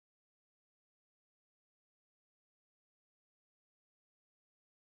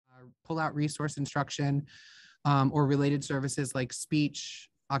pull-out resource instruction, or related services like speech,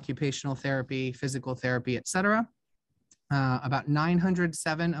 occupational therapy, physical therapy, et cetera. About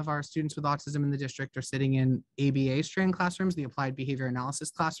 907 of our students with autism in the district are sitting in ABA strain classrooms, the applied behavior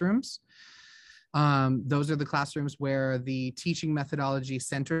analysis classrooms. Those are the classrooms where the teaching methodology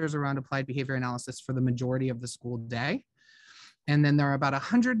centers around applied behavior analysis for the majority of the school day. And then there are about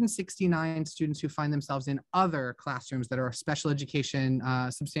 169 students who find themselves in other classrooms that are special education,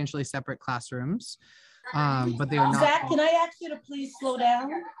 substantially separate classrooms. But they are not. Zach, can I ask you to please slow down?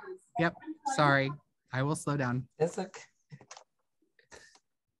 Yep, sorry, I will slow down. It's okay.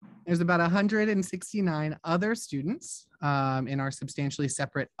 There's about 169 other students in our substantially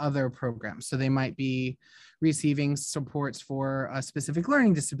separate other programs. So they might be receiving supports for a specific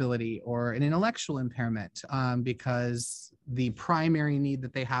learning disability or an intellectual impairment because the primary need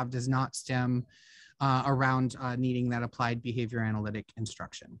that they have does not stem around needing that applied behavior analytic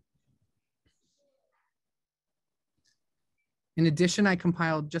instruction. In addition, I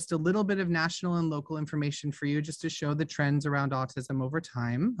compiled just a little bit of national and local information for you just to show the trends around autism over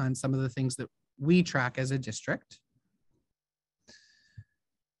time and some of the things that we track as a district.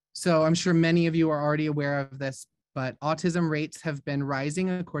 So I'm sure many of you are already aware of this, but autism rates have been rising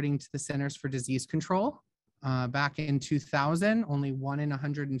according to the Centers for Disease Control. Back in 2000, only 1 in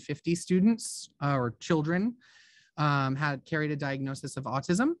 150 students or children had carried a diagnosis of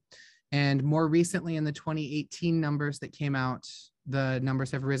autism. And more recently, in the 2018 numbers that came out, the numbers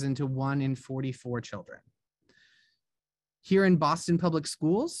have risen to 1 in 44 children. Here in Boston Public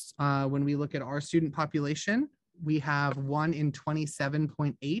Schools, when we look at our student population, we have 1 in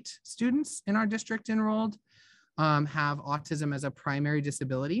 27.8 students in our district enrolled have autism as a primary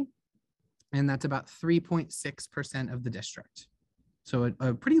disability. And that's about 3.6% of the district. So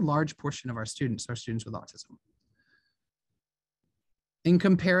a pretty large portion of our students are students with autism. In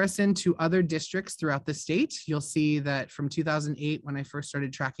comparison to other districts throughout the state, you'll see that from 2008, when I first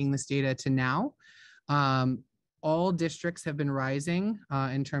started tracking this data, to now, all districts have been rising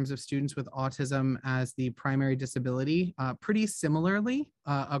in terms of students with autism as the primary disability pretty similarly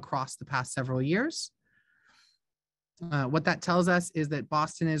across the past several years. What that tells us is that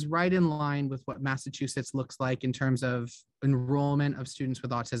Boston is right in line with what Massachusetts looks like in terms of enrollment of students with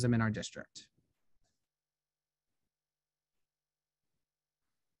autism in our district.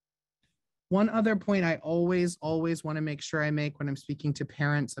 One other point I always want to make sure I make when I'm speaking to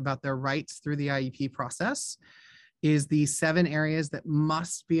parents about their rights through the IEP process is the 7 areas that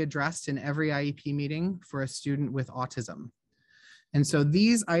must be addressed in every IEP meeting for a student with autism. And so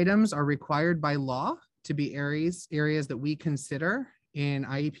these items are required by law to be areas that we consider in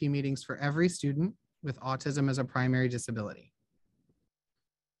IEP meetings for every student with autism as a primary disability.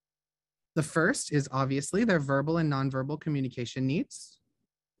 The first is obviously their verbal and nonverbal communication needs.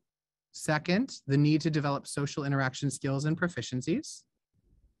 Second, the need to develop social interaction skills and proficiencies.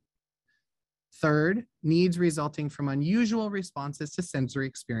 Third, needs resulting from unusual responses to sensory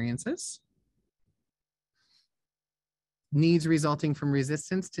experiences. Needs resulting from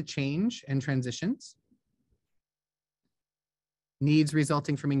resistance to change and transitions. Needs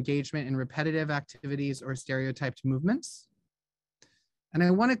resulting from engagement in repetitive activities or stereotyped movements. And I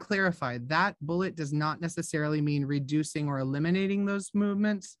want to clarify that bullet does not necessarily mean reducing or eliminating those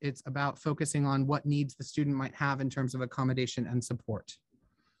movements. It's about focusing on what needs the student might have in terms of accommodation and support.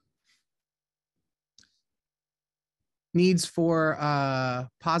 Needs for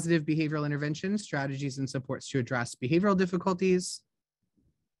positive behavioral interventions, strategies, and supports to address behavioral difficulties.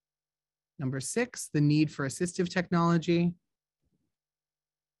 Number 6, the need for assistive technology.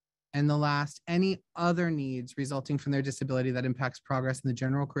 And the last, any other needs resulting from their disability that impacts progress in the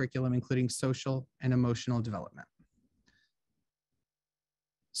general curriculum, including social and emotional development.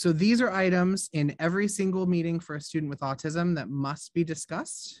 So these are items in every single meeting for a student with autism that must be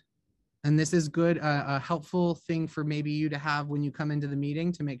discussed. And this is good, a helpful thing for maybe you to have when you come into the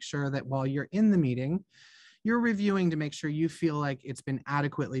meeting to make sure that while you're in the meeting, you're reviewing to make sure you feel like it's been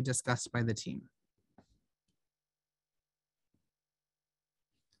adequately discussed by the team.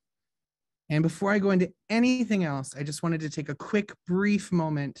 And before I go into anything else, I just wanted to take a quick, brief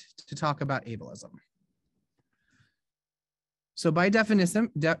moment to talk about ableism. So by definition,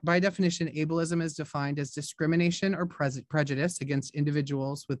 ableism is defined as discrimination or prejudice against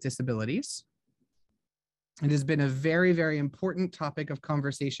individuals with disabilities. It has been a very, very important topic of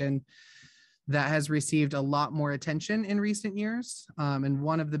conversation that has received a lot more attention in recent years. And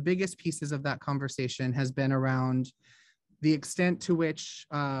one of the biggest pieces of that conversation has been around the extent to which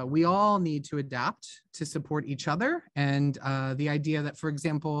we all need to adapt to support each other. And the idea that, for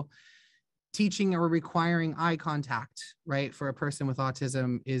example, teaching or requiring eye contact, right, for a person with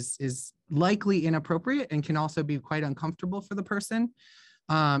autism is likely inappropriate and can also be quite uncomfortable for the person.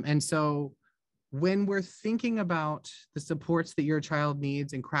 And so when we're thinking about the supports that your child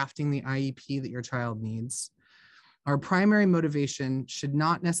needs and crafting the IEP that your child needs, our primary motivation should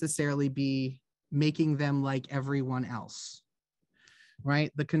not necessarily be making them like everyone else,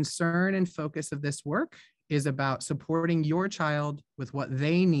 right? The concern and focus of this work is about supporting your child with what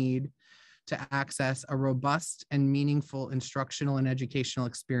they need to access a robust and meaningful instructional and educational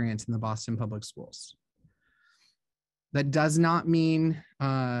experience in the Boston Public Schools. That does not mean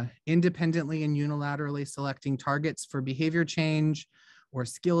independently and unilaterally selecting targets for behavior change or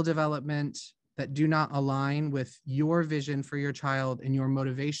skill development that do not align with your vision for your child and your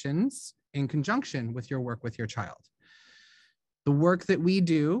motivations in conjunction with your work with your child. The work that we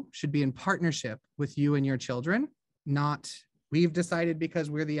do should be in partnership with you and your children, not we've decided because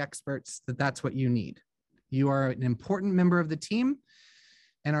we're the experts that that's what you need. You are an important member of the team,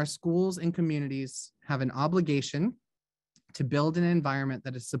 and our schools and communities have an obligation to build an environment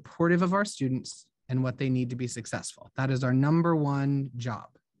that is supportive of our students and what they need to be successful. That is our number one job.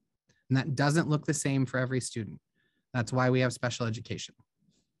 And that doesn't look the same for every student. That's why we have special education.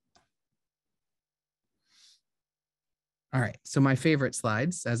 All right, so my favorite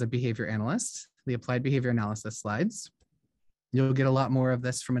slides as a behavior analyst, the applied behavior analysis slides. You'll get a lot more of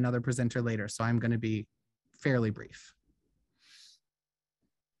this from another presenter later, so I'm going to be fairly brief.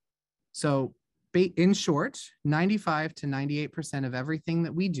 So in short, 95 to 98% of everything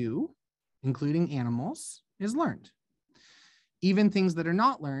that we do, including animals, is learned. Even things that are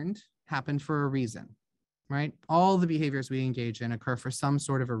not learned happen for a reason, right? All the behaviors we engage in occur for some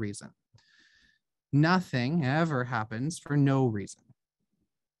sort of a reason. Nothing ever happens for no reason.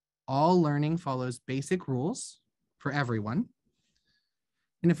 All learning follows basic rules for everyone.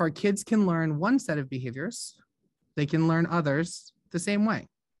 And if our kids can learn one set of behaviors, they can learn others the same way.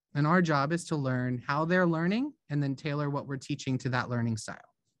 And our job is to learn how they're learning and then tailor what we're teaching to that learning style.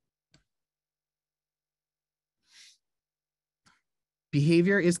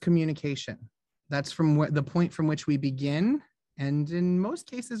 Behavior is communication. That's from the point from which we begin, and in most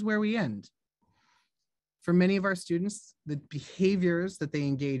cases where we end. For many of our students, the behaviors that they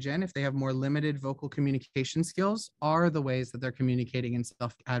engage in, if they have more limited vocal communication skills, are the ways that they're communicating and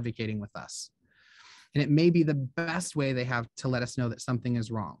self-advocating with us. And it may be the best way they have to let us know that something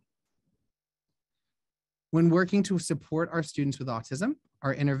is wrong. When working to support our students with autism,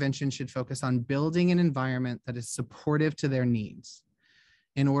 our intervention should focus on building an environment that is supportive to their needs.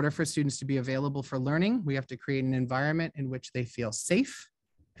 In order for students to be available for learning, we have to create an environment in which they feel safe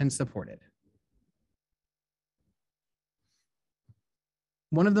and supported.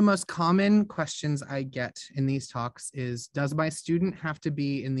 One of the most common questions I get in these talks is, does my student have to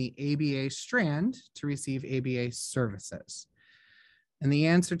be in the ABA strand to receive ABA services? And the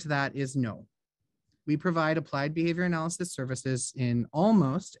answer to that is no. We provide applied behavior analysis services in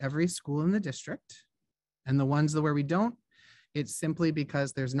almost every school in the district. And the ones where we don't, it's simply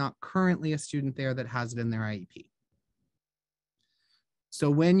because there's not currently a student there that has it in their IEP. So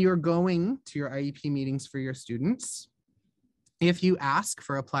when you're going to your IEP meetings for your students, if you ask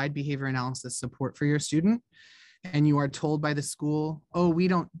for applied behavior analysis support for your student and you are told by the school, oh, we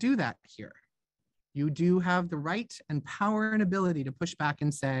don't do that here, you do have the right and power and ability to push back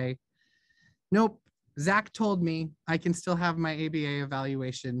and say, nope, Zach told me I can still have my ABA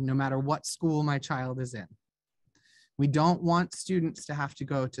evaluation no matter what school my child is in. We don't want students to have to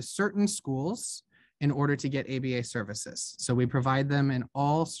go to certain schools in order to get ABA services. So we provide them in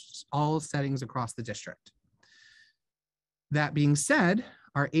all settings across the district. That being said,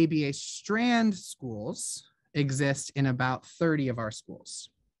 our ABA strand schools exist in about 30 of our schools.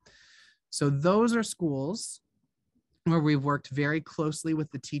 So those are schools where we've worked very closely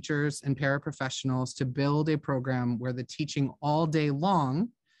with the teachers and paraprofessionals to build a program where the teaching all day long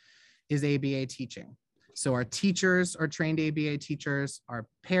is ABA teaching. So our teachers are trained ABA teachers, our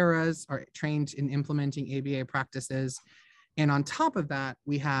paras are trained in implementing ABA practices. And on top of that,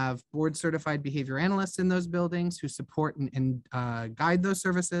 we have board certified behavior analysts in those buildings who support and guide those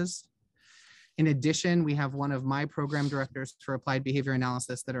services. In addition, we have one of my program directors for applied behavior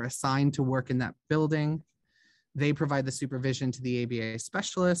analysis that are assigned to work in that building. They provide the supervision to the ABA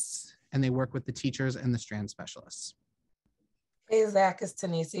specialists, and they work with the teachers and the strand specialists. Hey, Zach, it's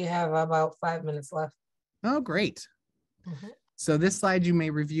Tanisha. You have about 5 minutes left. Oh, great. Mm-hmm. So this slide you may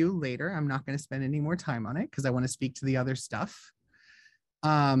review later. I'm not going to spend any more time on it because I want to speak to the other stuff.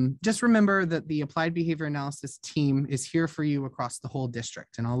 Just remember that the applied behavior analysis team is here for you across the whole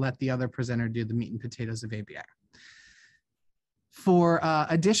district, and I'll let the other presenter do the meat and potatoes of ABA. For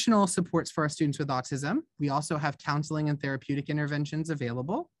additional supports for our students with autism, we also have counseling and therapeutic interventions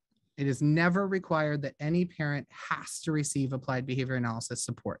available. It is never required that any parent has to receive applied behavior analysis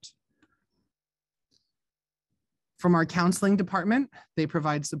support. From our counseling department, they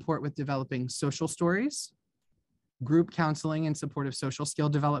provide support with developing social stories, group counseling and supportive social skill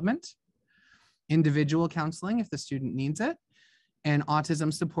development, individual counseling if the student needs it, and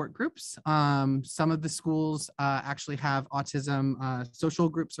autism support groups. Some of the schools actually have autism social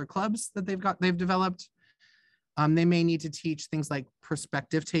groups or clubs that they've developed. They may need to teach things like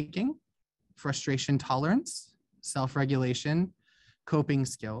perspective taking, frustration tolerance, self-regulation, coping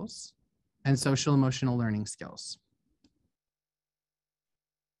skills, and social emotional learning skills.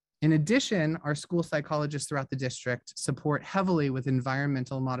 In addition, our school psychologists throughout the district support heavily with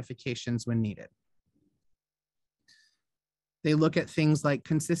environmental modifications when needed. They look at things like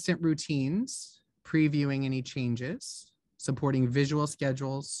consistent routines, previewing any changes, supporting visual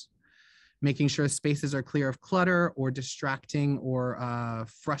schedules, making sure spaces are clear of clutter or distracting or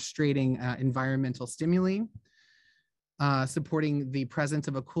frustrating environmental stimuli, supporting the presence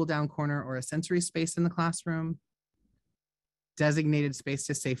of a cool down corner or a sensory space in the classroom, designated space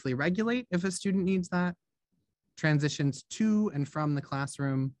to safely regulate if a student needs that, transitions to and from the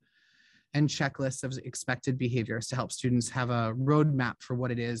classroom, and checklists of expected behaviors to help students have a roadmap for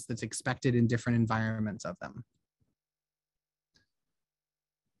what it is that's expected in different environments of them.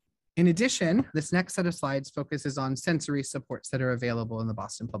 In addition, this next set of slides focuses on sensory supports that are available in the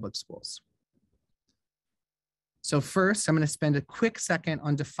Boston Public Schools. So first, I'm going to spend a quick second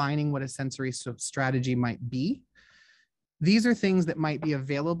on defining what a sensory strategy might be. These are things that might be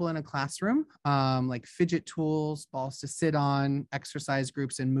available in a classroom, like fidget tools, balls to sit on, exercise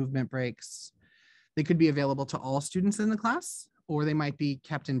groups, and movement breaks. They could be available to all students in the class, or they might be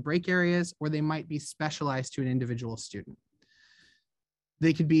kept in break areas, or they might be specialized to an individual student.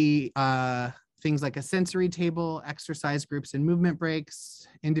 They could be things like a sensory table, exercise groups and movement breaks,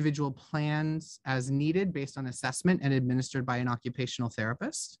 individual plans as needed based on assessment and administered by an occupational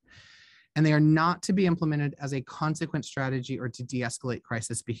therapist. And they are not to be implemented as a consequent strategy or to de-escalate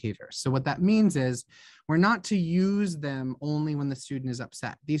crisis behavior. So what that means is we're not to use them only when the student is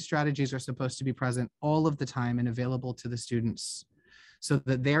upset. These strategies are supposed to be present all of the time and available to the students so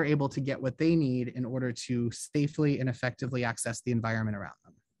that they're able to get what they need in order to safely and effectively access the environment around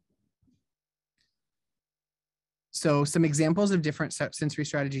them. So some examples of different sensory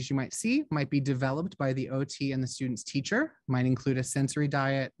strategies you might see might be developed by the OT and the student's teacher, might include a sensory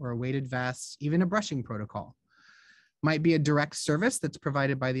diet or a weighted vest, even a brushing protocol. Might be a direct service that's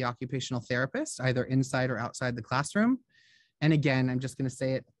provided by the occupational therapist, either inside or outside the classroom. And again, I'm just going to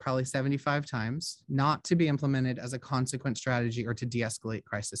say it probably 75 times, not to be implemented as a consequent strategy or to de-escalate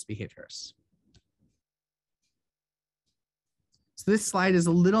crisis behaviors. So this slide is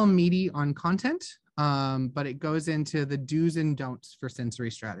a little meaty on content, but it goes into the do's and don'ts for sensory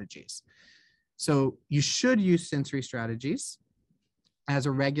strategies. So you should use sensory strategies as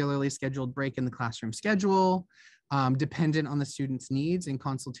a regularly scheduled break in the classroom schedule, dependent on the student's needs in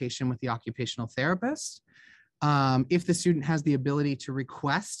consultation with the occupational therapist. If the student has the ability to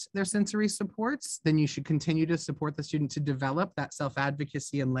request their sensory supports, then you should continue to support the student to develop that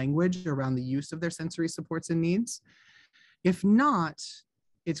self-advocacy and language around the use of their sensory supports and needs. If not,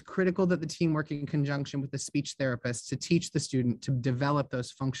 it's critical that the team work in conjunction with the speech therapist to teach the student to develop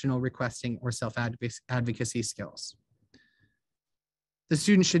those functional requesting or self-advocacy skills. The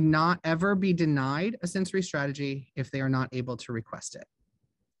student should not ever be denied a sensory strategy if they are not able to request it.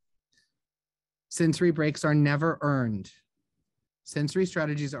 Sensory breaks are never earned. Sensory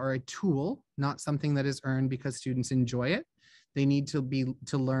strategies are a tool, not something that is earned because students enjoy it. They need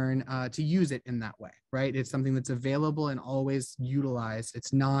to learn to use it in that way, right? It's something that's available and always utilized.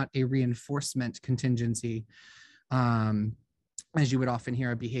 It's not a reinforcement contingency, as you would often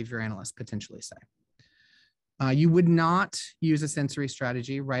hear a behavior analyst potentially say. You would not use a sensory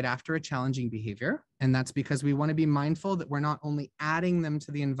strategy right after a challenging behavior. And that's because we want to be mindful that we're not only adding them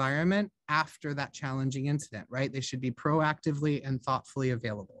to the environment after that challenging incident, right? They should be proactively and thoughtfully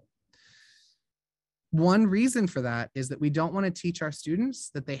available. One reason for that is that we don't want to teach our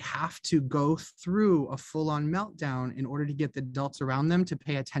students that they have to go through a full-on meltdown in order to get the adults around them to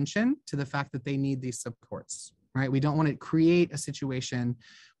pay attention to the fact that they need these supports, right? We don't want to create a situation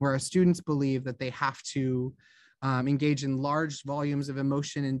where our students believe that they have to engage in large volumes of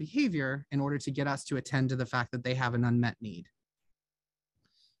emotion and behavior in order to get us to attend to the fact that they have an unmet need.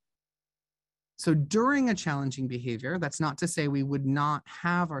 So during a challenging behavior, that's not to say we would not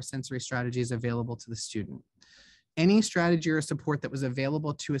have our sensory strategies available to the student. Any strategy or support that was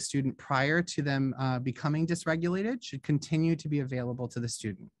available to a student prior to them becoming dysregulated should continue to be available to the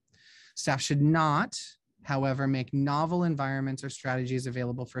student. Staff should not, however, make novel environments or strategies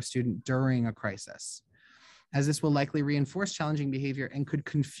available for a student during a crisis, as this will likely reinforce challenging behavior and could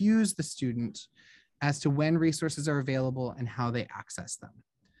confuse the student as to when resources are available and how they access them.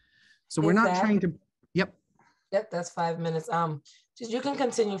 So we're not trying to, yep. Yep, that's 5 minutes. Just you can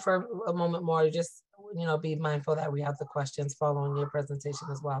continue for a moment more. Just, be mindful that we have the questions following your presentation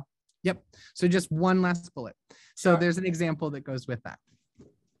as well. Yep. So just one last bullet. So there's an example that goes with that.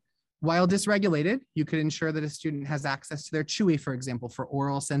 While dysregulated, you could ensure that a student has access to their Chewy, for example, for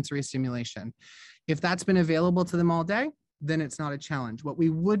oral sensory stimulation. If that's been available to them all day, then it's not a challenge. What we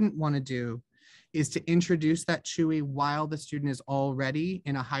wouldn't want to do is to introduce that Chewy while the student is already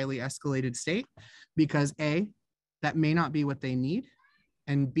in a highly escalated state, because A, that may not be what they need,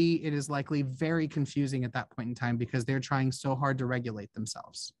 and B, it is likely very confusing at that point in time because they're trying so hard to regulate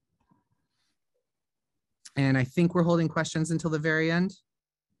themselves. And I think we're holding questions until the very end.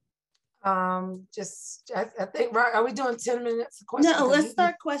 I think, right, are we doing 10 minutes of questions? No, let's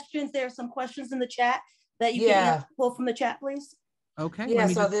start questions. There are some questions in the chat that you can pull from the chat, please. Okay. Yeah,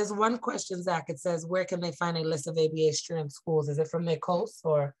 so there's one question, Zach. It says, where can they find a list of ABA strand schools? Is it from their coast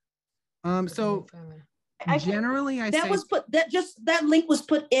or? So generally that link was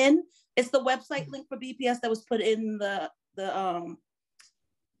put in. It's the website link for BPS that was put in the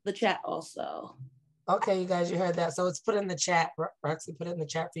chat also. Okay, you guys, you heard that. So it's put in the chat. Roxy put it in the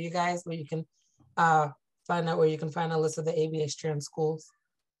chat for you guys where you can find out where you can find a list of the ABA strand schools.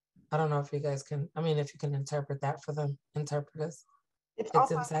 I don't know if you guys can, if you can interpret that for them, interpreters. It's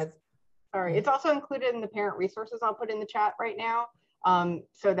inside. Sorry, it's also included in the parent resources I'll put in the chat right now,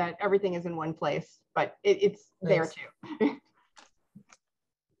 so that everything is in one place, but it's there too.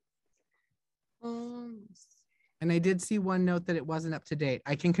 And I did see one note that it wasn't up to date.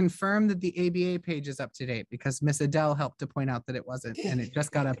 I can confirm that the ABA page is up to date because Miss Adele helped to point out that it wasn't, and it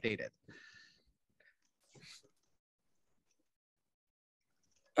just got updated.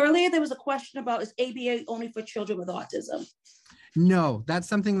 Earlier, there was a question about, is ABA only for children with autism? No, that's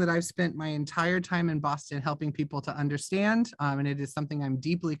something that I've spent my entire time in Boston helping people to understand, and it is something I'm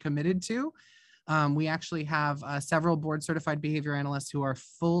deeply committed to. We actually have several board certified behavior analysts who are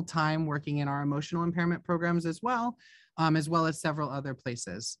full-time working in our emotional impairment programs as well as several other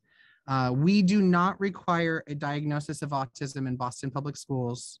places. We do not require a diagnosis of autism in Boston Public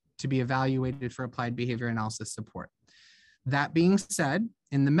Schools to be evaluated for applied behavior analysis support. That being said,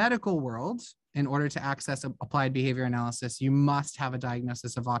 in the medical world, in order to access applied behavior analysis, you must have a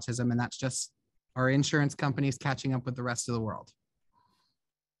diagnosis of autism, and that's just our insurance companies catching up with the rest of the world.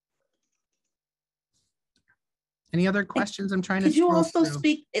 Any other questions? I'm trying to. Could you also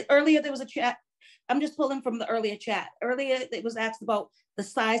speak, earlier there was a chat, I'm just pulling from the earlier chat. Earlier it was asked about the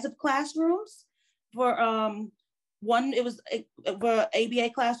size of classrooms for one, it was for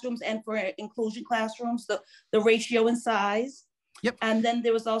ABA classrooms and for inclusion classrooms, the ratio in size. Yep. And then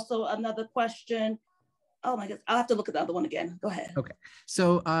there was also another question. Oh my God, I'll have to look at the other one again. Go ahead. Okay.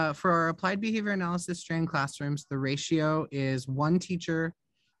 So for our applied behavior analysis strand classrooms, the ratio is 1 teacher,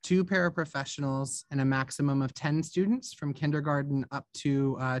 2 paraprofessionals, and a maximum of 10 students from kindergarten up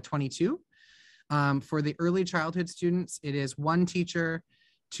to 22. For the early childhood students, it is 1 teacher,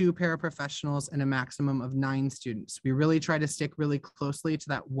 2 paraprofessionals, and a maximum of 9 students. We really try to stick really closely to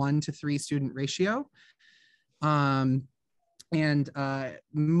that 1 to 3 student ratio.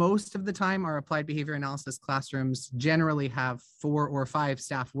 Most of the time, our applied behavior analysis classrooms generally have 4 or 5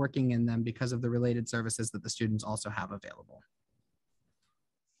 staff working in them because of the related services that the students also have available.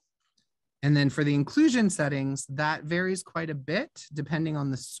 And then for the inclusion settings, that varies quite a bit depending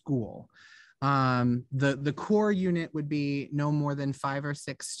on the school. The core unit would be no more than 5 or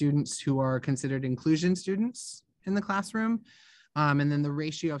 6 students who are considered inclusion students in the classroom. And then the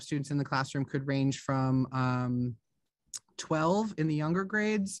ratio of students in the classroom could range from 12 in the younger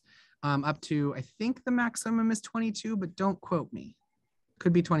grades up to, I think the maximum is 22, but don't quote me.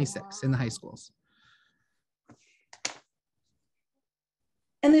 Could be 26 in the high schools.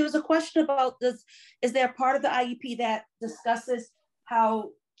 And there was a question about this, is there a part of the IEP that discusses how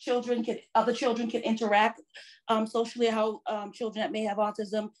other children can interact socially, how children that may have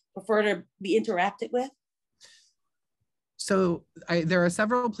autism prefer to be interacted with? So there are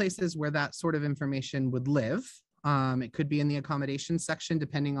several places where that sort of information would live. It could be in the accommodation section,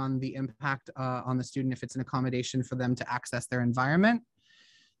 depending on the impact on the student, if it's an accommodation for them to access their environment.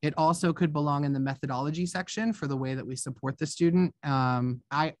 It also could belong in the methodology section for the way that we support the student.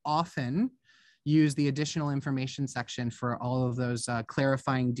 I often use the additional information section for all of those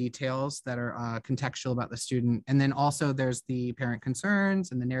clarifying details that are contextual about the student. And then also there's the parent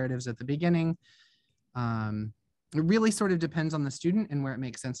concerns and the narratives at the beginning. It really sort of depends on the student and where it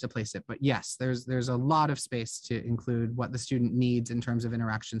makes sense to place it. But yes, there's a lot of space to include what the student needs in terms of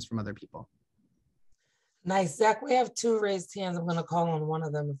interactions from other people. Nice. Zach, we have 2 raised hands. I'm going to call on one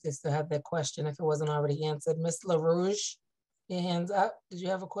of them if they still have that question, if it wasn't already answered. Miss LaRouge, your hand's up. Did you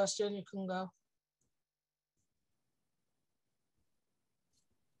have a question? You can go.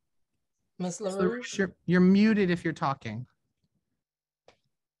 Miss LaRouge? You're muted if you're talking.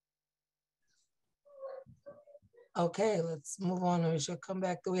 Okay, let's move on. We should come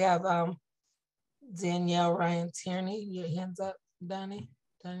back. Do we have Danielle Ryan Tierney? Your hands up,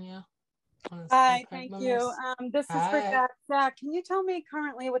 Danielle. Hi, thank you. This is for Zach. Zach, can you tell me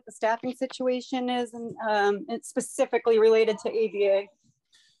currently what the staffing situation is, and it's specifically related to ABA?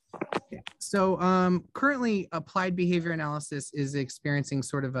 So currently applied behavior analysis is experiencing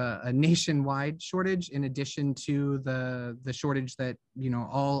sort of a nationwide shortage, in addition to the shortage that, you know,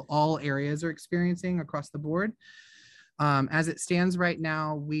 all areas are experiencing across the board. As it stands right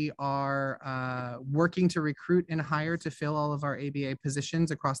now, we are working to recruit and hire to fill all of our ABA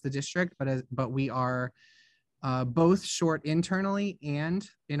positions across the district, but we are both short internally and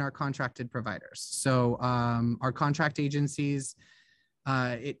in our contracted providers. So our contract agencies,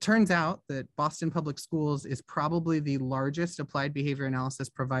 it turns out that Boston Public Schools is probably the largest applied behavior analysis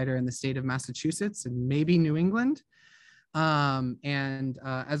provider in the state of Massachusetts and maybe New England.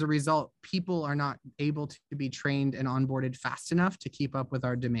 As a result, people are not able to be trained and onboarded fast enough to keep up with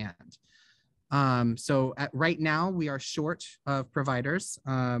our demand. Right now we are short of providers,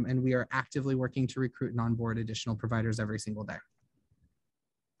 and we are actively working to recruit and onboard additional providers every single day.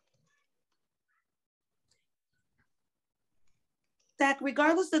 Zach,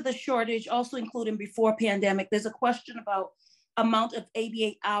 regardless of the shortage, also including before pandemic, there's a question about amount of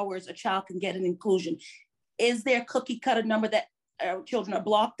ABA hours a child can get in inclusion. Is there a cookie cutter number that children are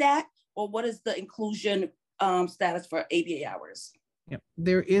blocked at, or what is the inclusion status for ABA hours? Yep.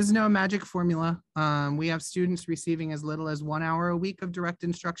 There is no magic formula. We have students receiving as little as 1 hour a week of direct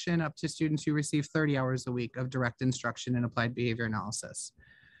instruction up to students who receive 30 hours a week of direct instruction in applied behavior analysis.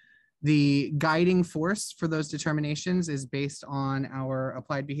 The guiding force for those determinations is based on our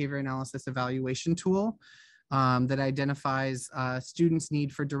applied behavior analysis evaluation tool that identifies students'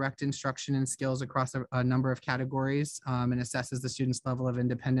 need for direct instruction and skills across a number of categories, and assesses the student's level of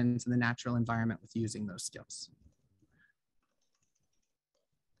independence in the natural environment with using those skills.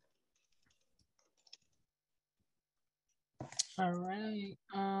 All right.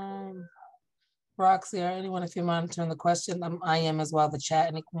 Roxy or anyone, if you're monitoring the question, I am as well, the chat.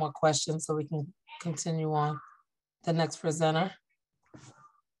 Any more questions so we can continue on the next presenter? All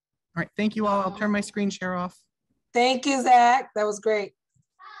right, thank you all. I'll turn my screen share off. Thank you, Zach. That was great.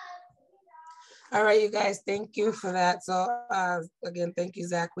 All right, you guys, thank you for that. So again, thank you,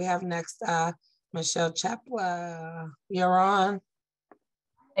 Zach. We have next Michelle Chapla. You're on.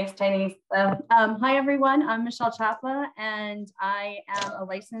 Thanks, Chinese. Hi, everyone. I'm Michelle Chapla, and I am a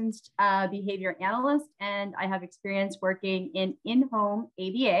licensed behavior analyst, and I have experience working in in-home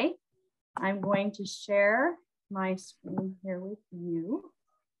ABA. I'm going to share my screen here with you.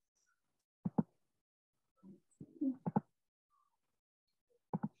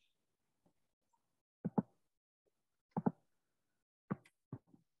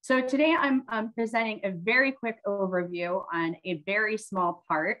 So today I'm presenting a very quick overview on a very small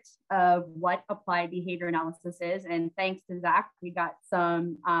part of what applied behavior analysis is. And thanks to Zach, we got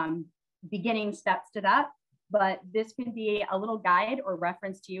some beginning steps to that. But this can be a little guide or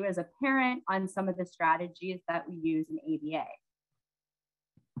reference to you as a parent on some of the strategies that we use in ABA.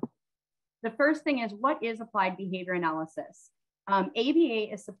 The first thing is, what is applied behavior analysis?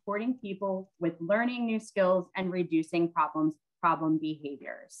 ABA is supporting people with learning new skills and reducing problem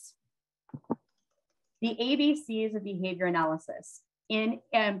behaviors. The ABCs of behavior analysis. In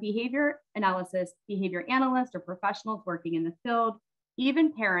behavior analysis, behavior analysts or professionals working in the field,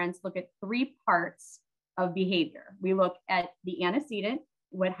 even parents, look at 3 parts of behavior. We look at the antecedent,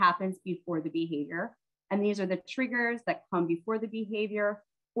 what happens before the behavior, and these are the triggers that come before the behavior,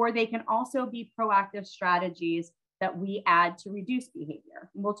 or they can also be proactive strategies that we add to reduce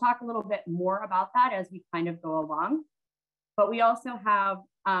behavior. And we'll talk a little bit more about that as we kind of go along. But we also have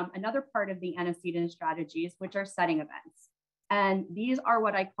another part of the antecedent strategies, which are setting events. And these are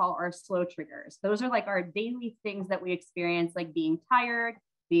what I call our slow triggers. Those are like our daily things that we experience, like being tired,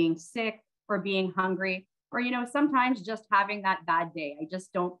 being sick, or being hungry, or, you know, sometimes just having that bad day. I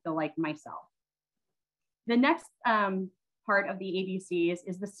just don't feel like myself. The next part of the ABCs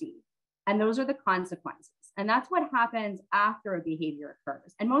is the C. And those are the consequences. And that's what happens after a behavior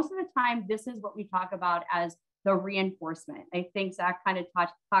occurs. And most of the time, this is what we talk about as the reinforcement. I think Zach kind of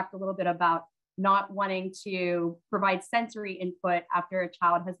talked a little bit about not wanting to provide sensory input after a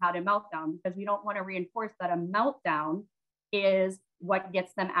child has had a meltdown, because we don't want to reinforce that a meltdown is what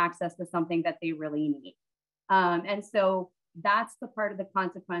gets them access to something that they really need. And so that's the part of the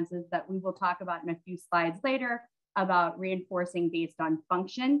consequences that we will talk about in a few slides later about reinforcing based on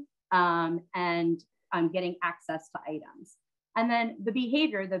function and getting access to items. And then the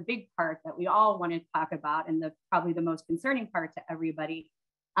behavior, the big part that we all want to talk about, and probably the most concerning part to everybody.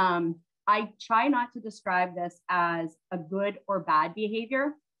 I try not to describe this as a good or bad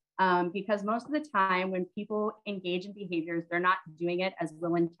behavior because most of the time when people engage in behaviors, they're not doing it as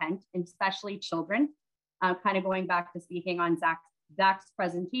will intent, especially children. Kind of going back to speaking on Zach's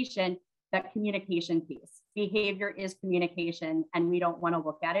presentation, that communication piece. Behavior is communication, and we don't want to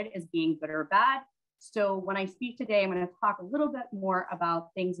look at it as being good or bad. So when I speak today, I'm going to talk a little bit more about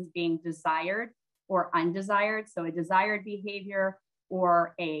things as being desired or undesired. So a desired behavior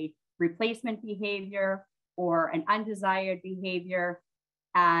or a replacement behavior or an undesired behavior,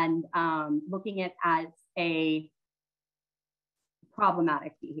 and looking at it as a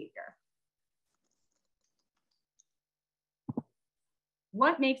problematic behavior.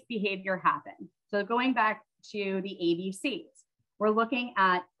 What makes behavior happen? So going back to the ABCs, we're looking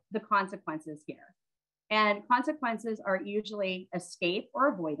at the consequences here. And consequences are usually escape or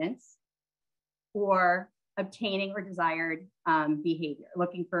avoidance, or obtaining or desired behavior,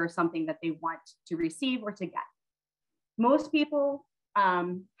 looking for something that they want to receive or to get. Most people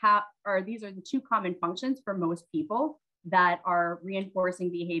these are the two common functions for most people that are reinforcing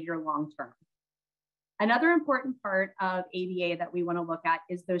behavior long-term. Another important part of ABA that we want to look at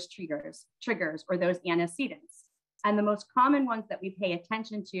is those triggers or those antecedents. And the most common ones that we pay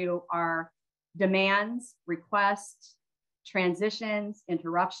attention to are demands, requests, transitions,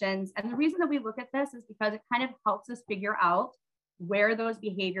 interruptions. And the reason that we look at this is because it kind of helps us figure out where those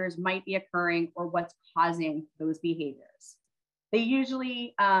behaviors might be occurring or what's causing those behaviors. They're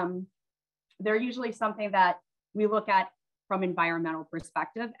usually something that we look at from environmental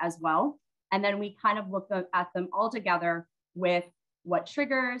perspective as well. And then we kind of look at them all together with what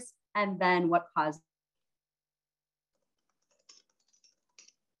triggers and then what causes.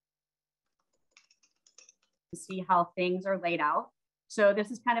 To see how things are laid out. So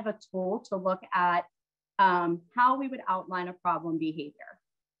this is kind of a tool to look at how we would outline a problem behavior.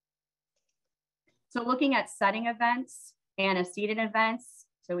 So looking at setting events, antecedent events.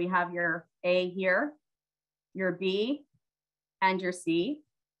 So we have your A here, your B, and your C.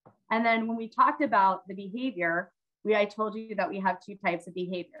 And then when we talked about the behavior, I told you that we have two types of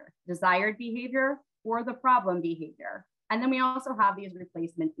behavior, desired behavior or the problem behavior. And then we also have these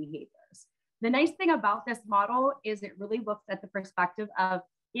replacement behaviors. The nice thing about this model is it really looks at the perspective of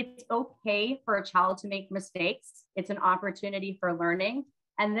it's okay for a child to make mistakes. It's an opportunity for learning.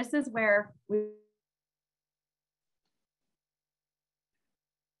 And this is where we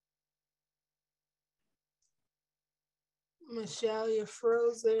Michelle, you're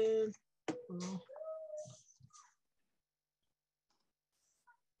frozen.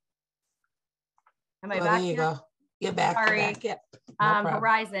 Am I back? There you go. You're back. Sorry. You're back. Yep. No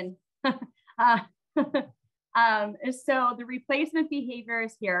Horizon. So the replacement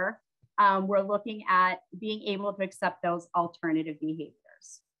behaviors here, we're looking at being able to accept those alternative behaviors.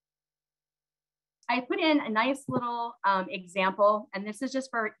 I put in a nice little example, and this is just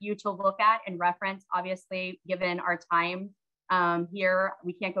for you to look at and reference. Obviously, given our time here,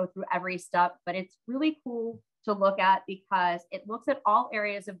 we can't go through every step, but it's really cool to look at because it looks at all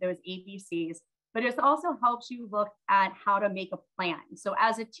areas of those ABCs, but it also helps you look at how to make a plan. So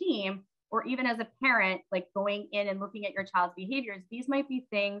as a team, or even as a parent, like going in and looking at your child's behaviors, these might be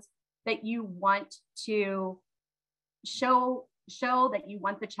things that you want to show that you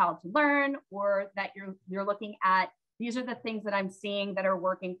want the child to learn, or that you're looking at, these are the things that I'm seeing that are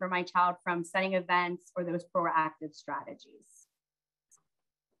working for my child from setting events or those proactive strategies.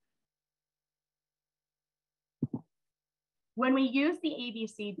 When we use the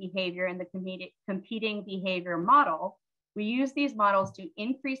ABC behavior in the competing behavior model, we use these models to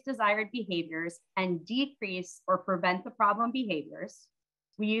increase desired behaviors and decrease or prevent the problem behaviors.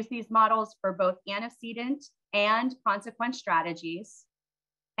 We use these models for both antecedent and consequence strategies.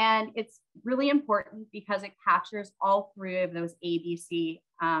 And it's really important because it captures all three of those ABC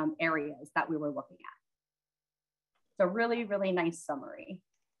areas that we were looking at. So really, really nice summary.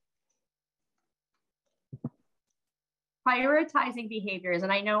 Prioritizing behaviors.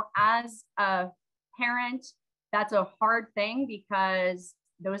 And I know as a parent, that's a hard thing because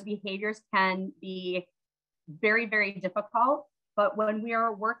those behaviors can be very, very difficult. But when we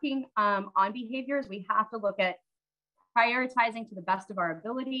are working on behaviors, we have to look at prioritizing to the best of our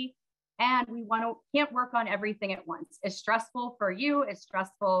ability. And we can't work on everything at once. It's stressful for you, it's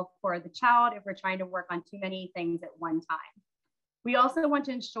stressful for the child if we're trying to work on too many things at one time. We also want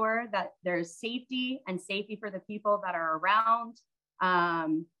to ensure that there's safety for the people that are around,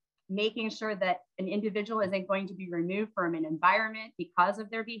 making sure that an individual isn't going to be removed from an environment because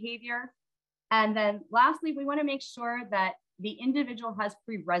of their behavior. And then lastly, we want to make sure that the individual has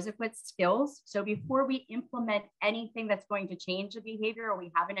prerequisite skills. So before we implement anything that's going to change a behavior, or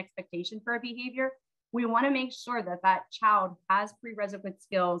we have an expectation for a behavior, we want to make sure that that child has prerequisite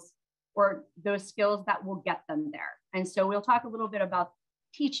skills, or those skills that will get them there. And so we'll talk a little bit about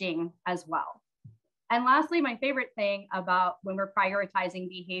teaching as well. And lastly, my favorite thing about when we're prioritizing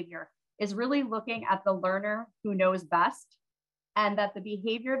behavior is really looking at the learner who knows best, and that the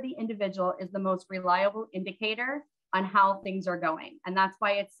behavior of the individual is the most reliable indicator on how things are going. And that's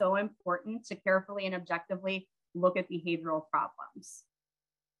why it's so important to carefully and objectively look at behavioral problems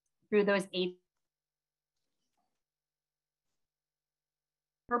through those 8.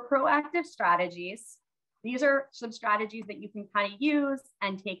 For proactive strategies, these are some strategies that you can kind of use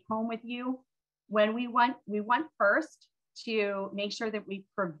and take home with you. When we want first to make sure that we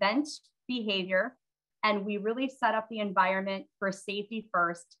prevent behavior, and we really set up the environment for safety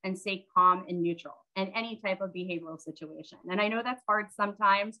first and stay calm and neutral in any type of behavioral situation. And I know that's hard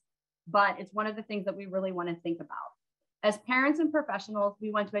sometimes, but it's one of the things that we really want to think about. As parents and professionals, we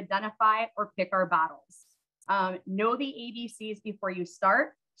want to identify or pick our battles. Know the ABCs before you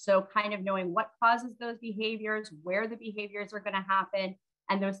start. So kind of knowing what causes those behaviors, where the behaviors are going to happen,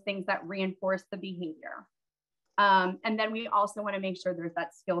 and those things that reinforce the behavior. And then we also want to make sure there's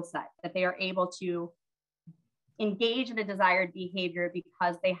that skill set, that they are able to engage in a desired behavior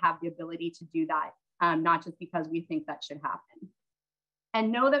because they have the ability to do that, not just because we think that should happen.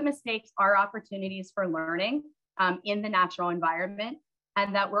 And know that mistakes are opportunities for learning in the natural environment,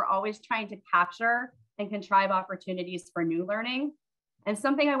 and that we're always trying to capture and contrive opportunities for new learning. And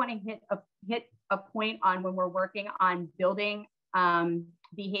something I want to hit a point on when we're working on building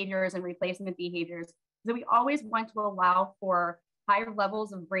behaviors and replacement behaviors is that we always want to allow for higher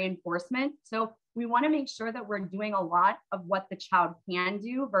levels of reinforcement. So we want to make sure that we're doing a lot of what the child can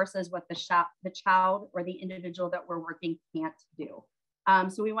do versus what the child or the individual that we're working can't do.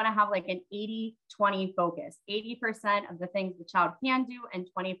 So we want to have like an 80-20 focus, 80% of the things the child can do and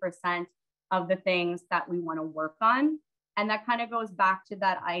 20% of the things that we want to work on. And that kind of goes back to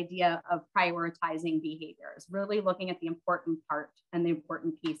that idea of prioritizing behaviors, really looking at the important part and the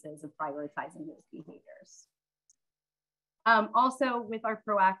important pieces of prioritizing those behaviors. Also, with our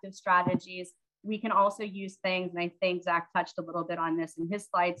proactive strategies, we can also use things, and I think Zach touched a little bit on this in his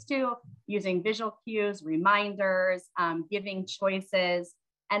slides too, using visual cues, reminders, giving choices.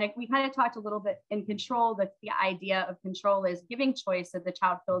 And we kind of talked a little bit in control, that the idea of control is giving choice so the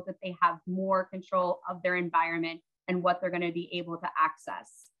child feels that they have more control of their environment and what they're going to be able to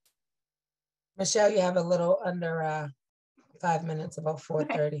access. Michelle, you have a little under 5 minutes, about 4:30.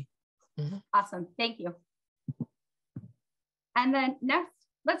 Okay. Mm-hmm. Awesome, thank you. And then next,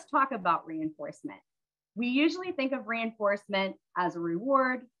 let's talk about reinforcement. We usually think of reinforcement as a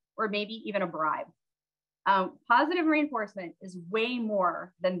reward or maybe even a bribe. Positive reinforcement is way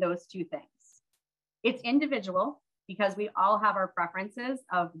more than those two things. It's individual because we all have our preferences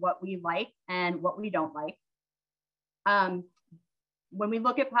of what we like and what we don't like. When we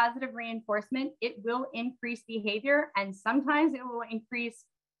look at positive reinforcement, it will increase behavior, and sometimes it will increase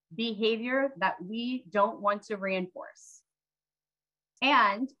behavior that we don't want to reinforce.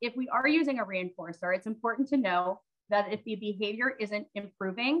 And if we are using a reinforcer, it's important to know that if the behavior isn't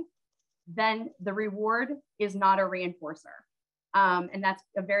improving, then the reward is not a reinforcer. And that's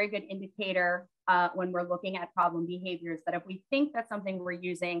a very good indicator when we're looking at problem behaviors, that if we think that something we're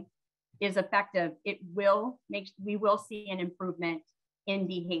using is effective, we will see an improvement in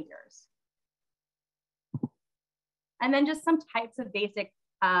behaviors. And then just some types of basic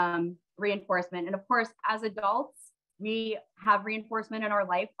reinforcement. And of course, as adults, we have reinforcement in our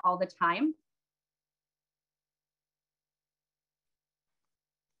life all the time.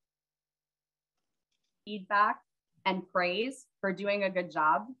 Feedback and praise for doing a good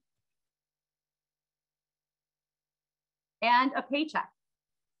job. And a paycheck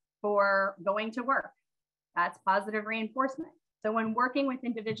for going to work. That's positive reinforcement. So when working with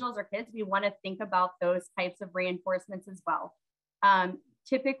individuals or kids, we want to think about those types of reinforcements as well.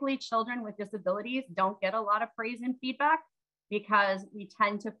 Typically, children with disabilities don't get a lot of praise and feedback because we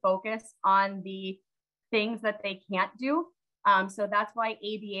tend to focus on the things that they can't do So that's why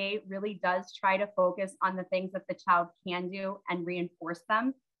ABA really does try to focus on the things that the child can do and reinforce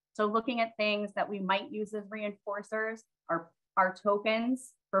them. So looking at things that we might use as reinforcers are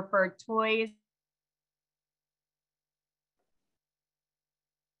tokens, preferred toys.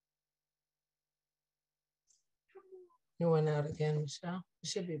 You went out again, Michelle. You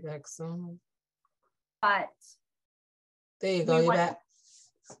should be back soon. But there you go. You're back.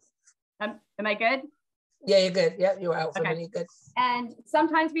 Am I good? Yeah, you're good. Yeah, you were out for a minute. You're good. And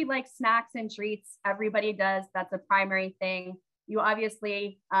sometimes we like snacks and treats. Everybody does. That's a primary thing. You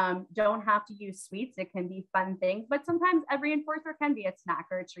obviously don't have to use sweets. It can be fun things, but sometimes a reinforcer can be a snack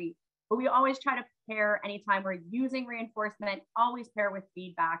or a treat. But we always try to pair anytime we're using reinforcement, always pair with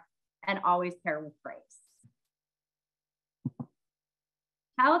feedback and always pair with praise.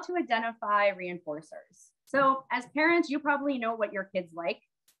 How to identify reinforcers. So as parents, you probably know what your kids like.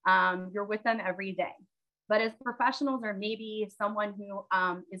 You're with them every day. But as professionals, or maybe someone who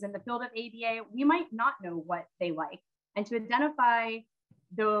is in the field of ABA, we might not know what they like. And to identify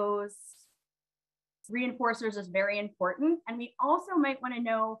those reinforcers is very important. And we also might want to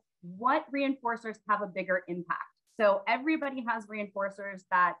know what reinforcers have a bigger impact. So everybody has reinforcers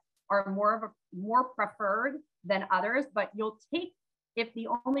that are more preferred than others, but you'll take, if the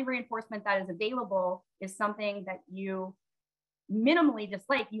only reinforcement that is available is something that you minimally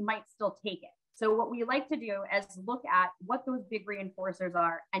dislike, you might still take it. So what we like to do is look at what those big reinforcers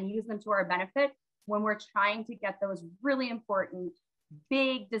are and use them to our benefit when we're trying to get those really important,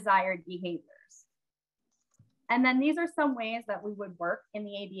 big desired behaviors. And then these are some ways that we would work in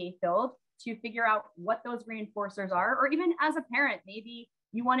the ABA field to figure out what those reinforcers are, or even as a parent, maybe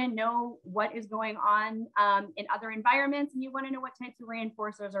you want to know what is going on in other environments and you want to know what types of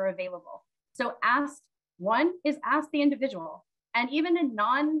reinforcers are available. So ask the individual. And even a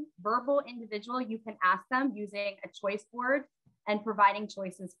non-verbal individual, you can ask them using a choice board and providing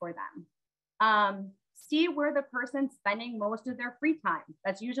choices for them. See where the person's spending most of their free time.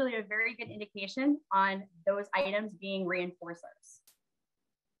 That's usually a very good indication on those items being reinforcers.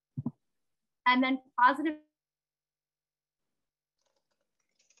 And then positive.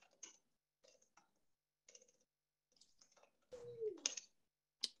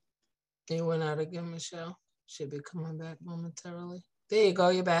 You went out again, Michelle. Should be coming back momentarily. There you go.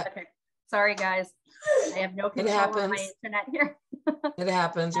 You're back. Okay. Sorry, guys. I have no control over my internet here. It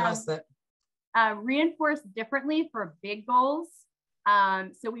happens. You're all set. Reinforce differently for big goals.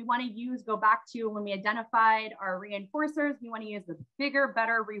 So we want to go back to when we identified our reinforcers, we want to use the bigger,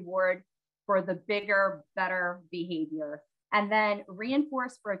 better reward for the bigger, better behavior. And then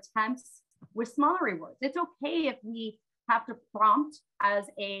reinforce for attempts with smaller rewards. It's okay if we have to prompt as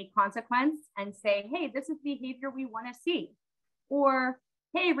a consequence and say, hey, this is behavior we want to see. Or,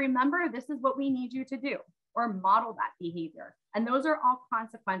 hey, remember, this is what we need you to do, or model that behavior. And those are all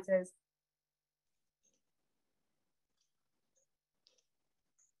consequences.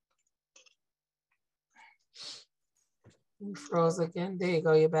 You froze again. There you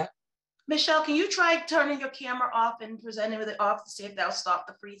go. You're back. Michelle, can you try turning your camera off and presenting with it off to see if that'll stop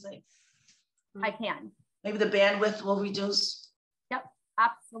the freezing? I can. Maybe the bandwidth will reduce. Yep,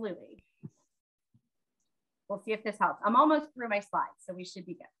 absolutely. We'll see if this helps. I'm almost through my slides, so we should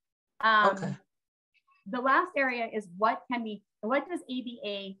be good. Okay. The last area is what does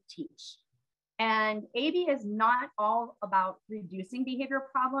ABA teach? And ABA is not all about reducing behavior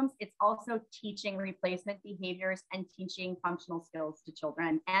problems. It's also teaching replacement behaviors and teaching functional skills to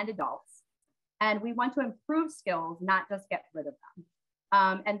children and adults. And we want to improve skills, not just get rid of them.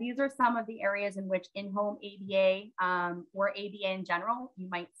 And these are some of the areas in which in-home ABA or ABA in general, you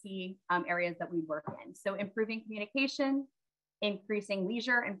might see areas that we work in. So improving communication, increasing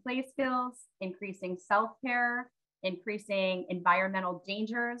leisure and play skills, increasing self-care, increasing environmental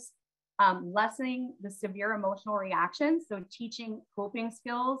dangers, lessening the severe emotional reactions. So teaching coping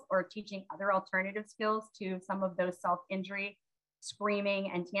skills or teaching other alternative skills to some of those self-injury,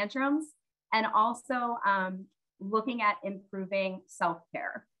 screaming and tantrums, and also looking at improving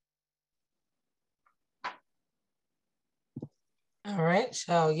self-care. All right,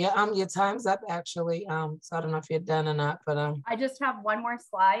 so yeah, your time's up actually. So I don't know if you're done or not, but I just have one more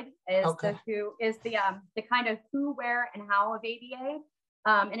slide. Is okay. the kind of who, where, and how of ABA.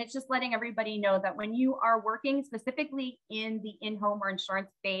 And it's just letting everybody know that when you are working specifically in the in-home or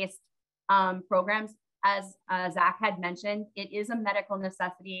insurance-based programs, as Zach had mentioned, it is a medical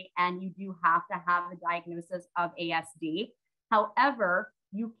necessity and you do have to have a diagnosis of ASD. However,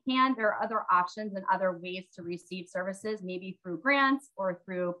 there are other options and other ways to receive services, maybe through grants or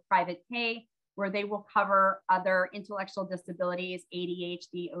through private pay, where they will cover other intellectual disabilities,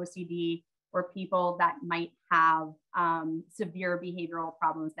 ADHD, OCD, or people that might have severe behavioral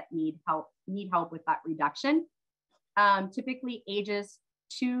problems that need help with that reduction. Typically ages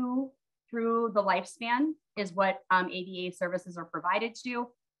 2 through the lifespan is what ABA services are provided to.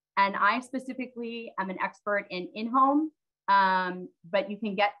 And I specifically am an expert in in-home, but you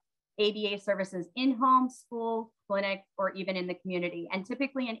can get ABA services in-home, school, clinic, or even in the community. And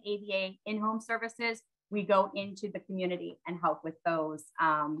typically in ABA in-home services, we go into the community and help with those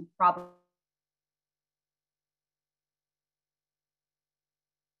problems.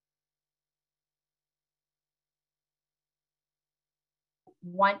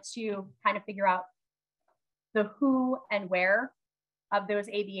 Want to kind of figure out the who and where of those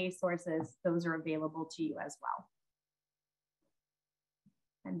ABA sources, those are available to you as well.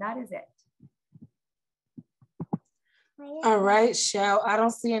 And that is it. All right, Shell, I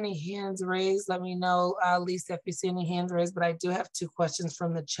don't see any hands raised. Let me know, Lisa, if you see any hands raised, but I do have 2 questions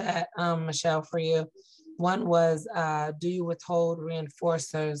from the chat, Michelle, for you. One was, do you withhold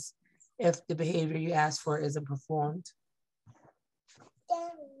reinforcers if the behavior you asked for isn't performed?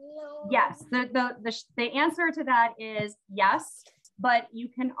 Yes, the answer to that is yes, but you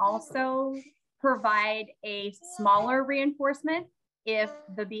can also provide a smaller reinforcement if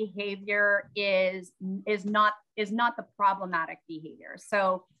the behavior is not the problematic behavior.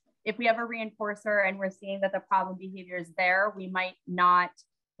 So if we have a reinforcer and we're seeing that the problem behavior is there, we're not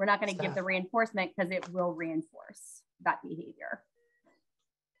going to give the reinforcement because it will reinforce that behavior.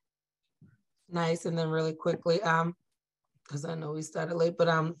 Nice. And then really quickly, because I know we started late, but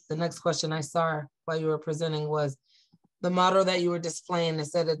the next question I saw while you were presenting was the model that you were displaying. It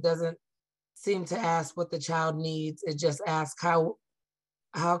said it doesn't seem to ask what the child needs. It just asks how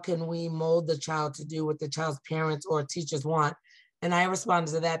can we mold the child to do what the child's parents or teachers want? And I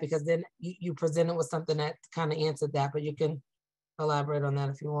responded to that because then you presented with something that kind of answered that, but you can elaborate on that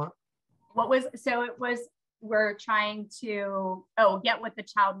if you want. We're trying to get what the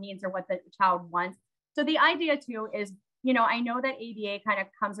child needs or what the child wants. So the idea too is, I know that ABA kind of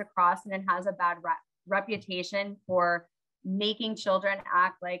comes across and it has a bad reputation for making children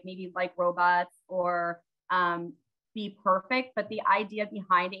act maybe like robots or be perfect. But the idea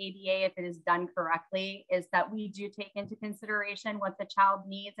behind ABA, if it is done correctly, is that we do take into consideration what the child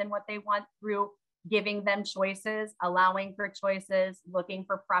needs and what they want through giving them choices, allowing for choices, looking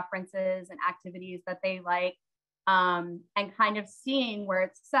for preferences and activities that they like, and kind of seeing where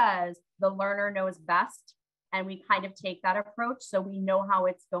it says the learner knows best. And we kind of take that approach so we know how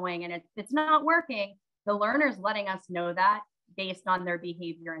it's going. And if it's not working, the learner's letting us know that based on their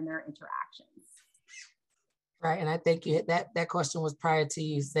behavior and their interactions. Right, and I think that question was prior to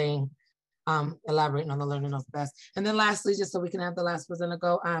you saying, elaborating on the learner knows best. And then lastly, just so we can have the last presenter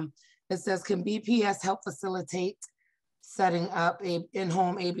go, it says, can BPS help facilitate setting up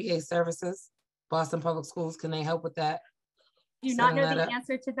in-home ABA services? Boston Public Schools, can they help with that? Do you not know the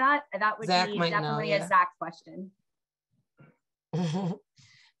answer to that? That would Zach be definitely a Zach question.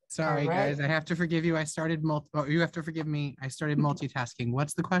 Sorry, guys, I have to forgive you. You have to forgive me. I started multitasking.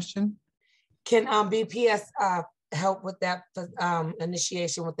 What's the question? Can BPS help with that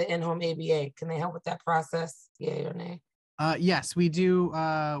initiation with the in-home ABA? Can they help with that process? Yay or nay? Yes, we do.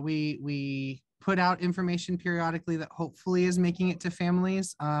 We put out information periodically that hopefully is making it to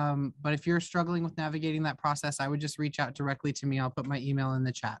families. But if you're struggling with navigating that process, I would just reach out directly to me. I'll put my email in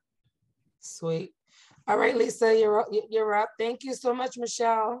the chat. Sweet. All right, Lisa, you're up. Thank you so much,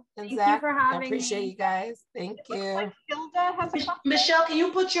 Michelle and Zach. Thank you for having me. I appreciate you guys. Thank you. Like Hilda has a question. Michelle, can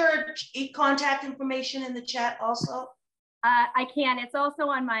you put your contact information in the chat also? I can. It's also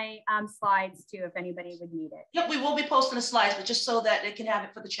on my slides too, if anybody would need it. Yep, we will be posting the slides, but just so that they can have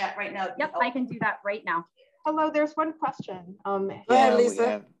it for the chat right now. Yep, I can do that right now. Hello, there's one question. Go ahead,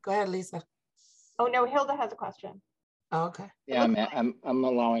 Lisa. Go ahead, Lisa. Oh no, Hilda has a question. Oh, okay. Yeah, I'm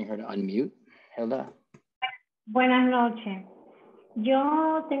allowing her to unmute. Hilda. Buenas noches.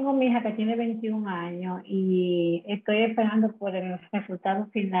 Yo tengo mi hija que tiene 21 años y estoy esperando por el resultado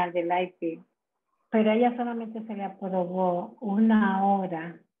final del IP, pero a ella solamente se le aprobó 1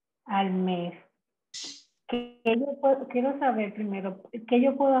 hora al mes. Quiero saber primero, ¿qué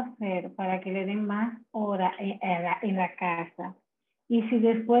yo puedo hacer para que le den más horas en la casa? Y si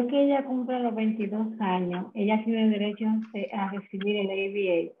después que ella cumpla los 22 años, ella tiene derecho a recibir el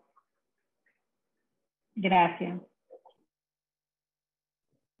ABA. Gracias.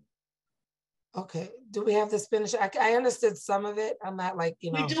 Okay. Do we have the Spanish? I understood some of it. I'm not like,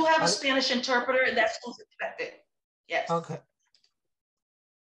 We do have a Spanish interpreter, and that's who's expected. Yes. Okay.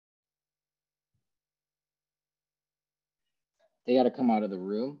 They got to come out of the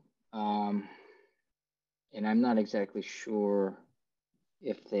room. And I'm not exactly sure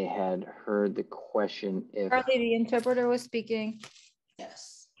if they had heard the question. If Carly, the interpreter was speaking.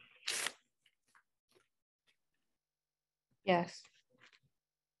 Yes. Yes.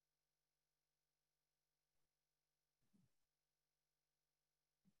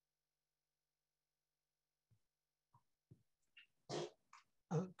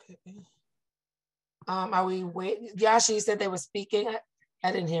 Okay. Are we waiting? Yasha, you said they were speaking.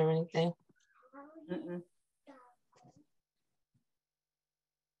 I didn't hear anything. Mm-mm.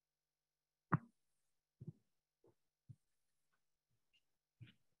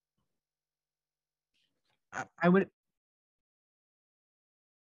 I would.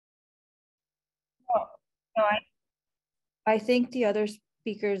 No, I think the other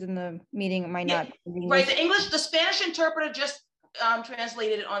speakers in the meeting might not. Right, the Spanish interpreter just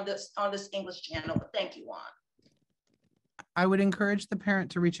translated it on this English channel, but thank you, Juan. I would encourage the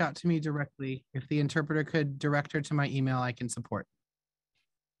parent to reach out to me directly. If the interpreter could direct her to my email, I can support.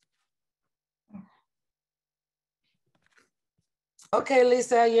 Okay,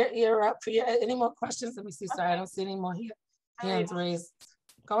 Lisa, you're up for your any more questions? Let me see. Sorry, I don't see any more hands raised.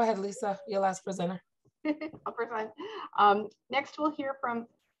 Go ahead, Lisa. Your last presenter. I'll present. Next, we'll hear from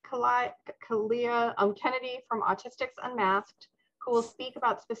Kylia Kennedy from Autistics Unmasked, who will speak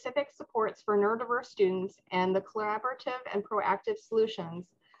about specific supports for neurodiverse students and the collaborative and proactive solutions.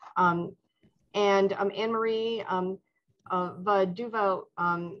 And Anne-Marie Vaduvo,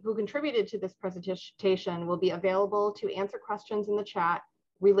 who contributed to this presentation, will be available to answer questions in the chat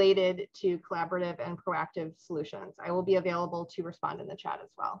related to collaborative and proactive solutions. I will be available to respond in the chat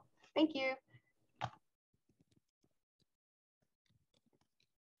as well. Thank you.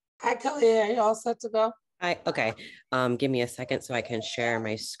 Hi, Kylia, are you all set to go? Hi, okay. Give me a second so I can share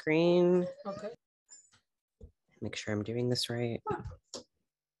my screen. Okay. Make sure I'm doing this right.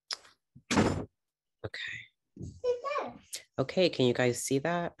 Okay. Okay, can you guys see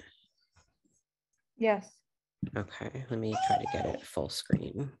that? Yes. Okay, let me try to get it full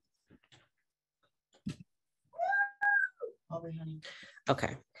screen.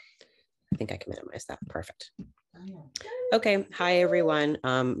 Okay, I think I can minimize that. Perfect. Okay, hi everyone.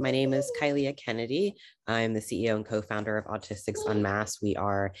 My name is Kylia Kennedy. I'm the CEO and co-founder of Autistics Unmasked. We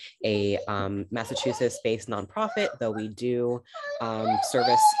are a Massachusetts-based nonprofit, though we do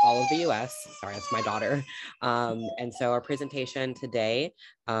service all of the US. Sorry, that's my daughter. And so our presentation today,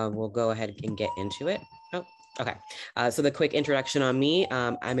 we'll go ahead and get into it. Oh, okay. So the quick introduction on me,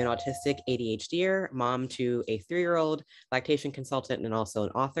 I'm an autistic ADHDer, mom to a 3-year-old, lactation consultant, and also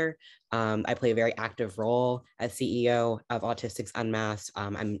an author. I play a very active role as CEO of Autistics Unmasked.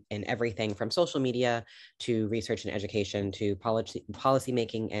 I'm in everything from social media to research and education to policy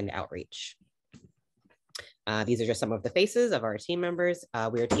making and outreach. These are just some of the faces of our team members.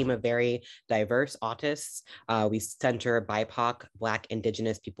 We're a team of very diverse autists. We center BIPOC, Black,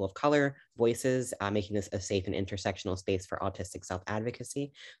 Indigenous, people of color voices, making this a safe and intersectional space for autistic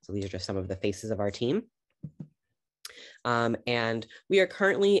self-advocacy. So these are just some of the faces of our team. And we are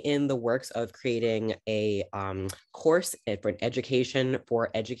currently in the works of creating a course for an education for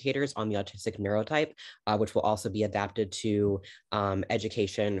educators on the autistic neurotype, which will also be adapted to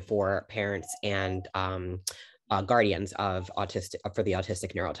education for parents and guardians of for the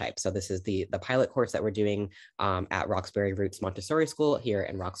autistic neurotype. So this is the pilot course that we're doing at Roxbury Roots Montessori School here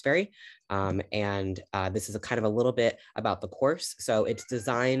in Roxbury. And this is a kind of a little bit about the course. So it's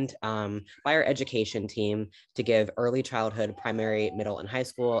designed by our education team to give early childhood, primary, middle, and high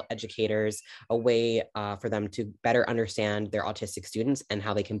school educators a way for them to better understand their autistic students and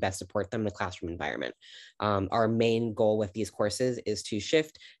how they can best support them in the classroom environment. Our main goal with these courses is to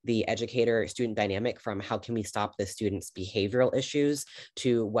shift the educator-student dynamic from how can we stop the student's behavioral issues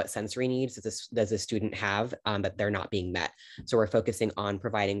to what sensory needs does a student have that they're not being met. So we're focusing on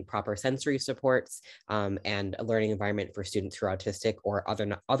providing proper sensory supports and a learning environment for students who are autistic or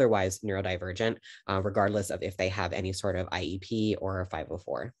otherwise neurodivergent, regardless of if they have any sort of IEP or a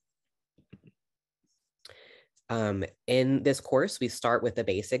 504. In this course, we start with the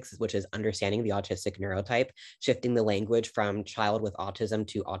basics, which is understanding the autistic neurotype, shifting the language from child with autism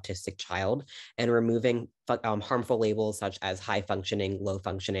to autistic child, and removing harmful labels such as high functioning, low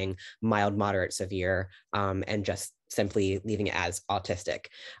functioning, mild, moderate, severe, and just simply leaving it as autistic.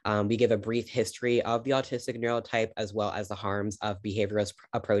 We give a brief history of the autistic neurotype, as well as the harms of behavioral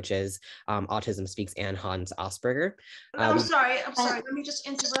approaches, Autism Speaks, and Hans Asperger. I'm sorry, let me just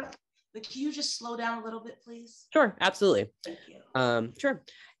interrupt. But can you just slow down a little bit, please? Sure, absolutely. Thank you. Sure.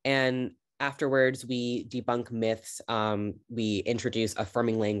 And Afterwards, we debunk myths, we introduce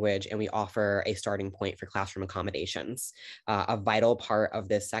affirming language, and we offer a starting point for classroom accommodations. A vital part of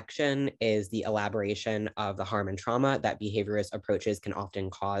this section is the elaboration of the harm and trauma that behaviorist approaches can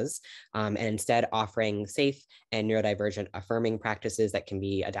often cause, and instead offering safe and neurodivergent affirming practices that can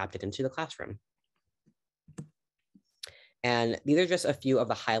be adapted into the classroom. And these are just a few of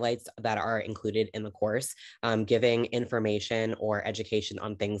the highlights that are included in the course, giving information or education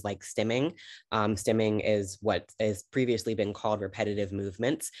on things like stimming. Stimming is what has previously been called repetitive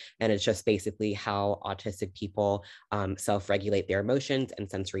movements, and it's just basically how autistic people self-regulate their emotions and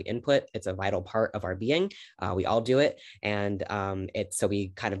sensory input. It's a vital part of our being. We all do it, and so we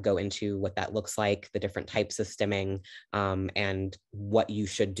kind of go into what that looks like, the different types of stimming, and what you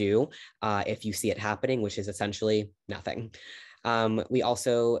should do if you see it happening, which is essentially nothing. We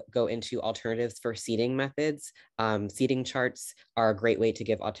also go into alternatives for seating methods. Seating charts are a great way to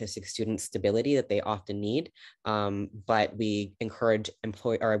give autistic students stability that they often need, but we encourage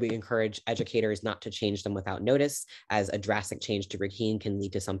educators not to change them without notice, as a drastic change to routine can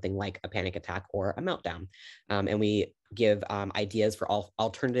lead to something like a panic attack or a meltdown. And we give ideas for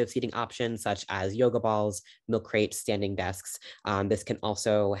alternative seating options such as yoga balls, milk crates, standing desks. This can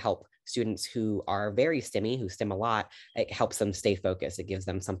also help students who are very stimmy, who stim a lot. It helps them stay focused. It gives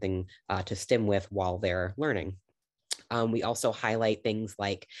them something to stim with while they're learning. We also highlight things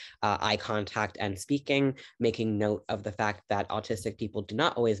like eye contact and speaking, making note of the fact that autistic people do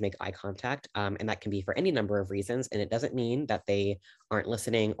not always make eye contact, and that can be for any number of reasons, and it doesn't mean that they aren't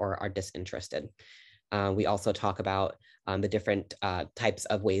listening or are disinterested. We also talk about the different types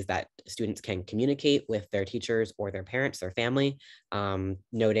of ways that students can communicate with their teachers or their parents, their family,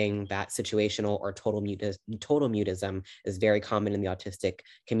 noting that situational or total mutism is very common in the autistic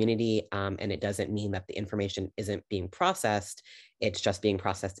community, and it doesn't mean that the information isn't being processed, it's just being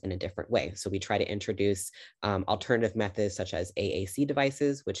processed in a different way. So we try to introduce alternative methods such as AAC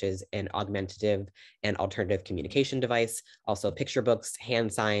devices, which is an augmentative and alternative communication device, also picture books,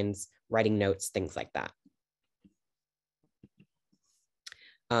 hand signs, writing notes, things like that.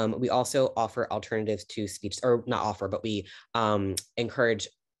 We also offer alternatives to speech, or not offer, but we encourage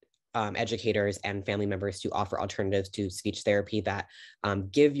educators and family members to offer alternatives to speech therapy that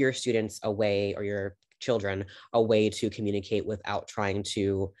give your students a way, or your children a way to communicate without trying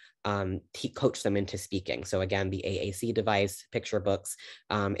to coach them into speaking. So again, the AAC device, picture books.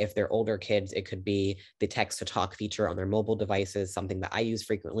 If they're older kids, it could be the text to talk feature on their mobile devices, something that I use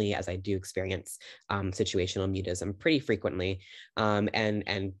frequently, as I do experience situational mutism pretty frequently,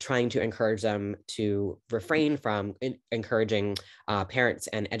 and trying to encourage them to refrain from encouraging parents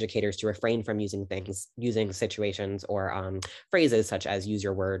and educators to refrain from using situations or phrases such as use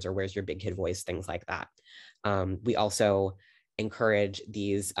your words or where's your big kid voice, things like that. We also encourage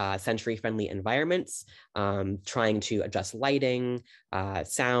these sensory-friendly environments, trying to adjust lighting,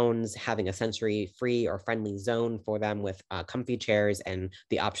 sounds, having a sensory-free or friendly zone for them with comfy chairs and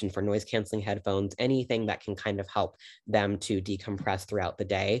the option for noise-canceling headphones, anything that can kind of help them to decompress throughout the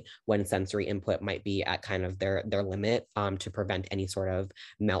day when sensory input might be at kind of their limit, to prevent any sort of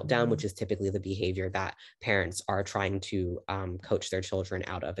meltdown, which is typically the behavior that parents are trying to coach their children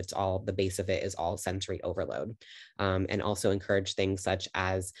out of. It's all, the base of it is all sensory overload. And also encourage things such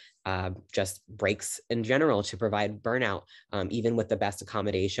as just breaks in general to provide burnout. Even with the best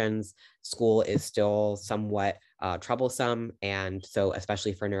accommodations, school is still somewhat troublesome. And so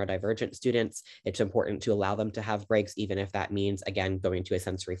especially for neurodivergent students, it's important to allow them to have breaks, even if that means, again, going to a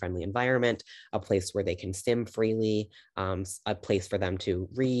sensory friendly environment, a place where they can stim freely, a place for them to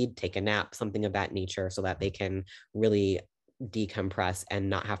read, take a nap, something of that nature, so that they can really decompress and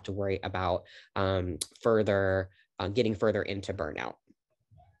not have to worry about getting further into burnout.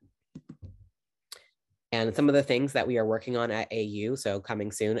 And some of the things that we are working on at AU, so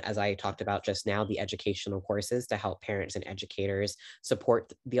coming soon, as I talked about just now, the educational courses to help parents and educators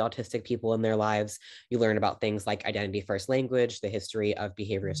support the autistic people in their lives. You learn about things like identity first language, the history of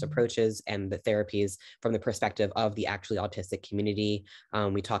behaviorist approaches, and the therapies from the perspective of the actually autistic community.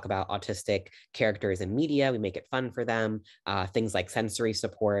 We talk about autistic characters in media. We make it fun for them. Things like sensory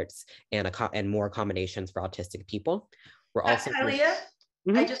supports and more accommodations for autistic people. We're also Kylia,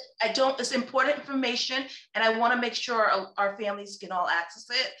 it's important information, and I want to make sure our families can all access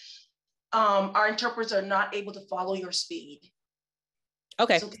it. Our interpreters are not able to follow your speed.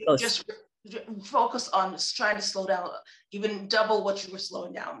 Okay. So just focus on trying to slow down, even double what you were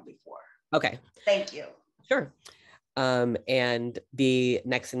slowing down before. Okay. Thank you. Sure. And the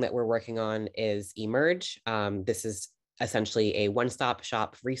next thing that we're working on is Emerge. This is essentially a one-stop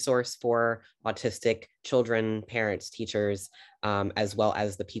shop resource for autistic children, parents, teachers, as well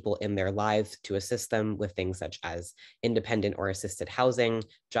as the people in their lives to assist them with things such as independent or assisted housing,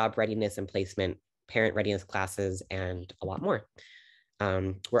 job readiness and placement, parent readiness classes, and a lot more.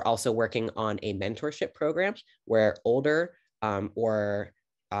 We're also working on a mentorship program where older or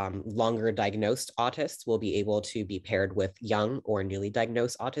longer diagnosed autists will be able to be paired with young or newly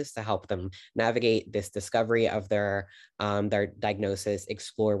diagnosed autists to help them navigate this discovery of their diagnosis,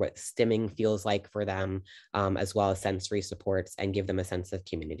 explore what stimming feels like for them, as well as sensory supports, and give them a sense of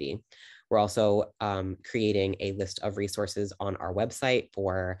community. We're also creating a list of resources on our website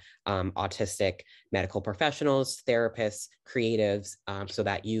for autistic medical professionals, therapists, creatives, so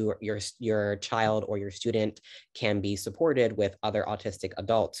that your child or your student can be supported with other autistic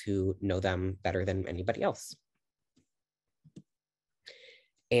adults who know them better than anybody else.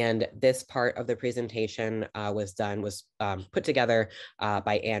 And this part of the presentation was put together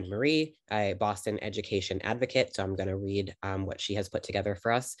by Anne Marie, a Boston education advocate. So I'm going to read what she has put together for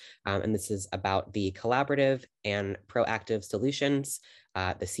us. And this is about the collaborative and proactive solutions.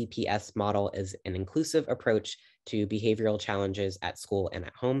 The CPS model is an inclusive approach to behavioral challenges at school and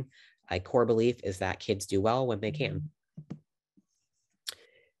at home. A core belief is that kids do well when they can.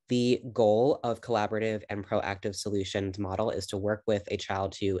 The goal of collaborative and proactive solutions model is to work with a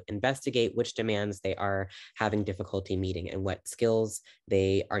child to investigate which demands they are having difficulty meeting and what skills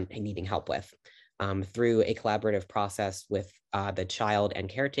they are needing help with. Through a collaborative process with the child and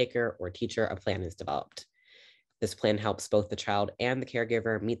caretaker or teacher, a plan is developed. This plan helps both the child and the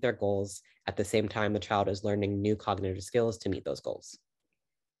caregiver meet their goals. At the same time, the child is learning new cognitive skills to meet those goals.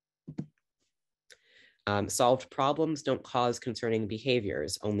 Solved problems don't cause concerning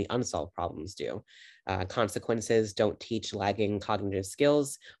behaviors, only unsolved problems do. Consequences don't teach lagging cognitive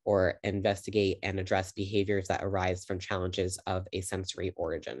skills or investigate and address behaviors that arise from challenges of a sensory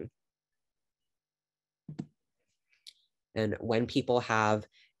origin. And when people have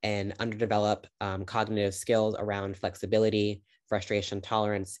an underdeveloped cognitive skills around flexibility, frustration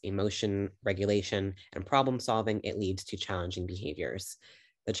tolerance, emotion regulation, and problem solving, it leads to challenging behaviors.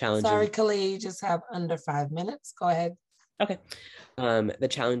 The challenging... Sorry, Kylia, you just have under 5 minutes. Go ahead. Okay. The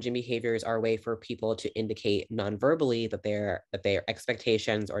challenging behaviors are a way for people to indicate non-verbally that their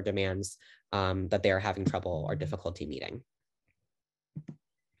expectations or demands that they are having trouble or difficulty meeting.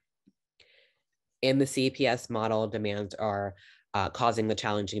 In the CPS model, demands are causing the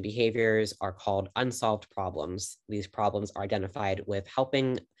challenging behaviors are called unsolved problems. These problems are identified with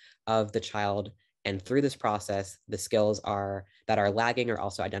helping of the child, and through this process, the skills that are lagging are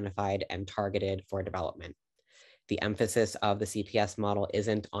also identified and targeted for development. The emphasis of the CPS model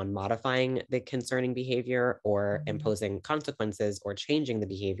isn't on modifying the concerning behavior or imposing consequences or changing the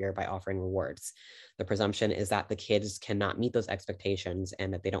behavior by offering rewards. The presumption is that the kids cannot meet those expectations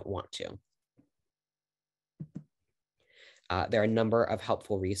and that they don't want to. There are a number of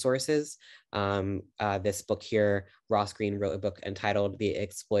helpful resources. This book here, Ross Greene wrote a book entitled The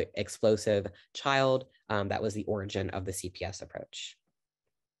Explosive Child. That was the origin of the CPS approach.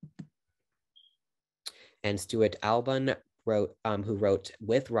 And Stuart Albon who wrote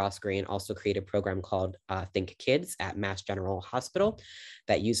with Ross Greene, also created a program called Think Kids at Mass General Hospital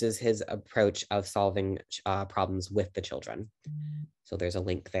that uses his approach of solving problems with the children. So there's a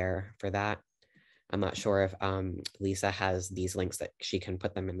link there for that. I'm not sure if Lisa has these links that she can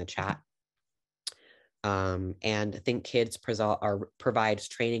put them in the chat. And Think Kids provides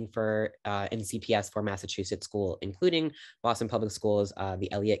training for in CPS for Massachusetts school, including Boston Public Schools,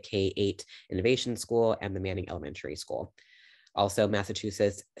 the Elliott K-8 Innovation School, and the Manning Elementary School. Also,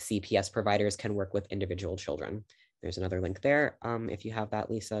 Massachusetts CPS providers can work with individual children. There's another link there if you have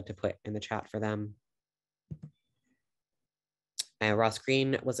that, Lisa, to put in the chat for them. Ross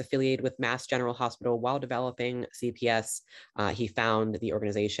Greene was affiliated with Mass General Hospital while developing CPS. He found the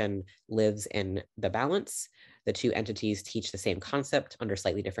organization lives in the balance. The two entities teach the same concept under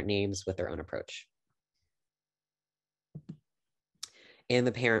slightly different names with their own approach. And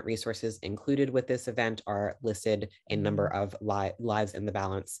the parent resources included with this event are listed a number of Lives in the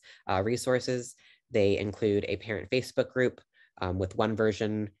Balance resources. They include a parent Facebook group with one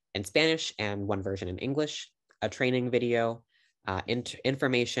version in Spanish and one version in English, a training video,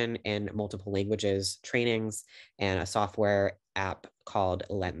 information in multiple languages, trainings, and a software app called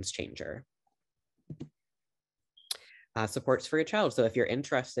Lens Changer. Supports for your child. So if you're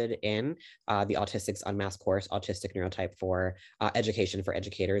interested in the Autistics Unmasked course, Autistic Neurotype for Education for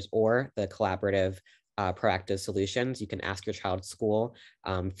Educators, or the collaborative proactive solutions, you can ask your child's school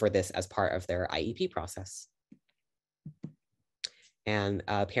for this as part of their IEP process. and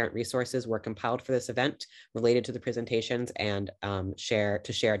parent resources were compiled for this event related to the presentations and share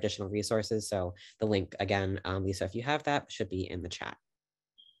additional resources. So the link again, Lisa, if you have that, should be in the chat.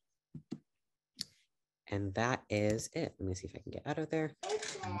 And that is it. Let me see if I can get out of there.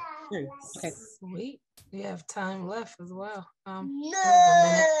 Okay. Sweet. We have time left as well.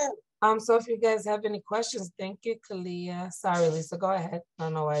 So if you guys have any questions, thank you, Kylia. Sorry, Lisa, go ahead. I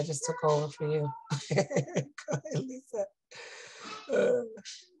don't know why I just took over for you. Go ahead, Lisa.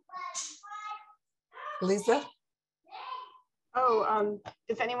 Lisa? Oh,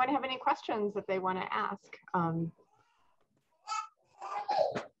 does anyone have any questions that they want to ask?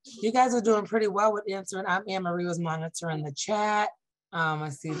 You guys are doing pretty well with answering. Anne Marie was monitoring the chat. I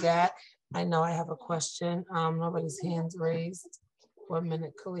see that. I know I have a question. Nobody's hands raised. 1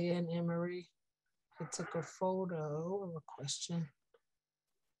 minute, Kylia and Anne Marie. I took a photo of a question.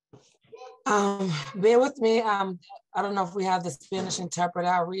 Bear with me. I don't know if we have the Spanish interpreter.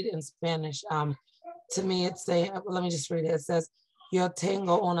 I'll read it in Spanish. To me, it's saying, let me just read it. It says, Yo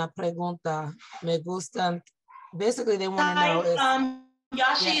tengo una pregunta. Me gustan. Basically, they want to know is,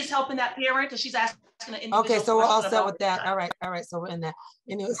 Yashi is helping that parent because she's asking an individual. Okay, so we're all set about with that. All right, so we're in that.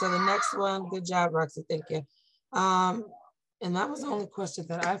 Anyway, so the next one, good job, Roxy, thank you. And that was the only question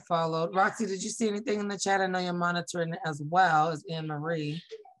that I followed. Roxy, did you see anything in the chat? I know you're monitoring it as well as Anne Marie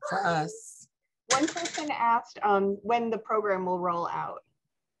for us. One person asked when the program will roll out.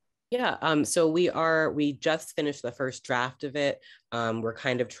 Yeah, so we just finished the first draft of it. We're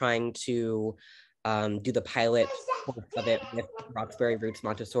kind of trying to do the pilot of it with Roxbury Roots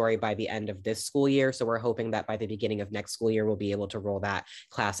Montessori by the end of this school year. So we're hoping that by the beginning of next school year, we'll be able to roll that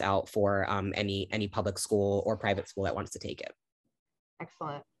class out for any public school or private school that wants to take it.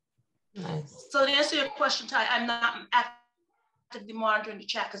 Excellent. Nice. So to answer your question, Ty, I'm not actively monitoring the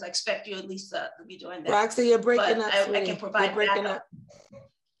chat because I expect you at least to be doing that. Roxy, you're breaking up. I can provide backup.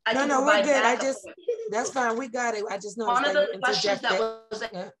 No, we're good. That's fine. We got it. I just know one of the questions that was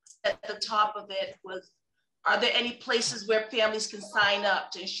at the top of it was, are there any places where families can sign up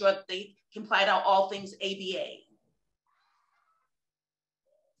to ensure that they can find out all things ABA?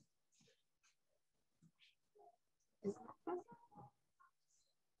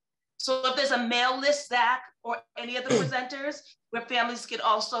 So if there's a mail list, Zach, or any of the presenters, where families could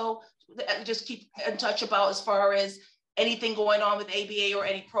also just keep in touch about as far as anything going on with ABA or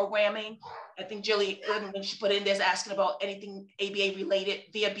any programming. I think Julie, when she put in there, is asking about anything ABA related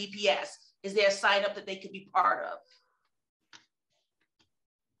via BPS. Is there a sign up that they could be part of?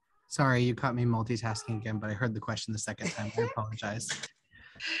 Sorry, you caught me multitasking again, but I heard the question the second time. I apologize.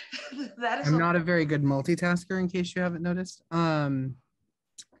 I'm not a very good multitasker, in case you haven't noticed.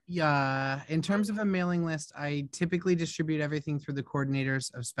 Yeah, in terms of a mailing list, I typically distribute everything through the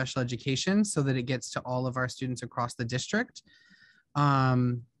coordinators of special education so that it gets to all of our students across the district.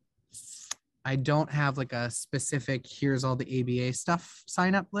 I don't have like a specific, here's all the ABA stuff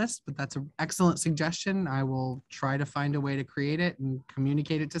sign up list, but that's an excellent suggestion. I will try to find a way to create it and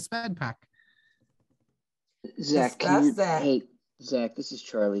communicate it to SpEdPAC. Zach, hey, Zach, this is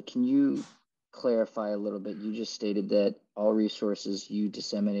Charlie. Can you clarify a little bit? You just stated that all resources, you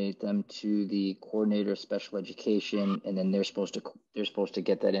disseminate them to the coordinator of special education, and then they're supposed to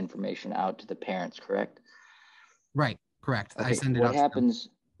get that information out to the parents, correct? Right, correct. Okay. I send it out.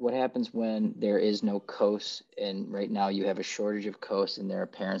 What happens when there is no COS, and right now you have a shortage of COS, and there are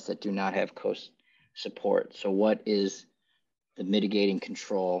parents that do not have COS support? So what is the mitigating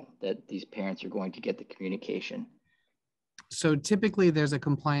control that these parents are going to get the communication? So typically there's a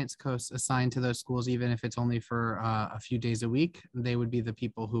compliance COS assigned to those schools, even if it's only for a few days a week. They would be the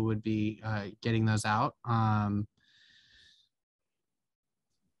people who would be getting those out.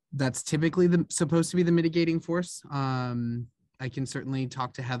 That's typically supposed to be the mitigating force. I can certainly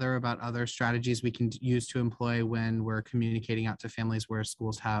talk to Heather about other strategies we can use to employ when we're communicating out to families where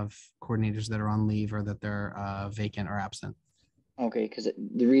schools have coordinators that are on leave or that they're vacant or absent. Okay, because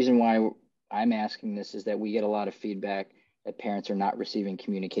the reason why I'm asking this is that we get a lot of feedback that parents are not receiving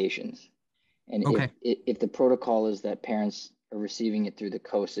communications. And okay. if the protocol is that parents are receiving it through the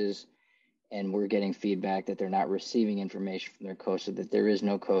COSs, and we're getting feedback that they're not receiving information from their COS, so that there is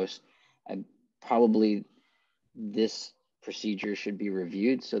no COS, probably this procedure should be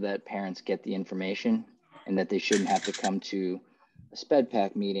reviewed so that parents get the information, and that they shouldn't have to come to a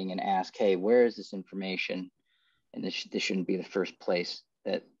SpEdPAC meeting and ask, hey, where is this information? And this shouldn't be the first place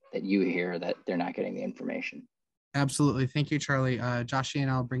that you hear that they're not getting the information. Absolutely. Thank you, Charlie. Joshie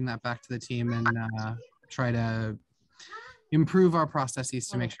and I'll bring that back to the team and try to improve our processes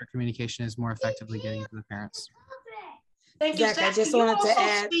to make sure communication is more effectively getting to the parents. Thank you, Zach. Zach. I just wanted to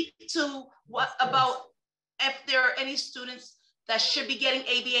add. Speak to what about if there are any students that should be getting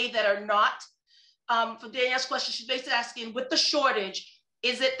ABA that are not? For Danielle's question, she's basically asking, with the shortage,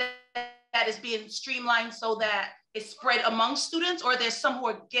 is it that is being streamlined so that it's spread among students, or there's some who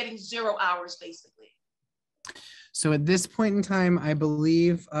are getting 0 hours basically? So at this point in time, I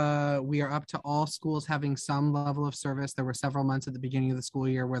believe we are up to all schools having some level of service. There were several months at the beginning of the school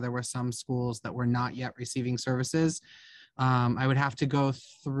year where there were some schools that were not yet receiving services. I would have to go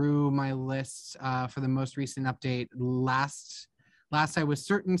through my list for the most recent update. Last I was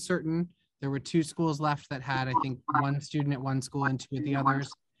certain there were 2 schools left that had, I think, 1 student at one school and 2 at the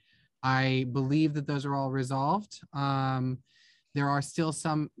others. I believe that those are all resolved. There are still,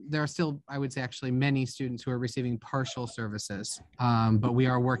 I would say, actually many students who are receiving partial services, but we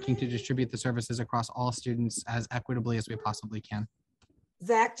are working to distribute the services across all students as equitably as we possibly can.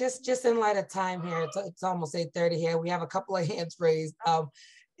 Zach, just in light of time here, it's almost 8:30 here. We have a couple of hands raised.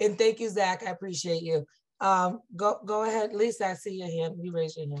 And thank you, Zach. I appreciate you. Go ahead, Lisa. I see your hand. You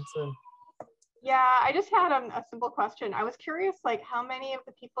raised your hand too. Yeah, I just had a simple question. I was curious, like, how many of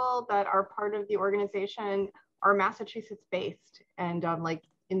the people that are part of the organization are Massachusetts based and like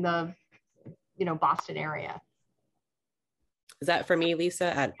in the, Boston area? Is that for me,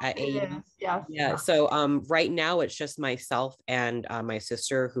 Lisa, at AU? Yes. Yeah, so right now it's just myself and my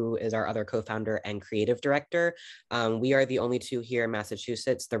sister, who is our other co-founder and creative director. We are the only 2 here in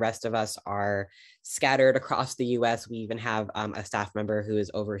Massachusetts. The rest of us are scattered across the US. We even have a staff member who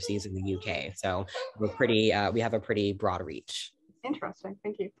is overseas in the UK. So we have a pretty broad reach. Interesting,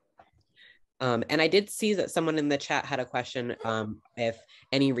 thank you. And I did see that someone in the chat had a question if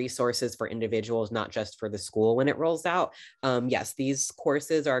any resources for individuals, not just for the school when it rolls out. Yes, these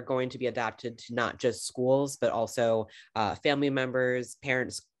courses are going to be adapted to not just schools, but also family members,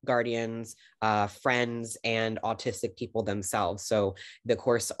 parents, guardians, friends, and autistic people themselves. So the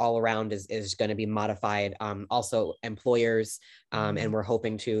course all around is going to be modified. Also employers, and we're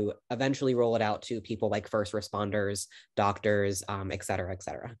hoping to eventually roll it out to people like first responders, doctors, et cetera, et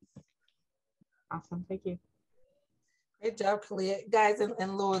cetera. Awesome, thank you. Great job, Kylia. Guys,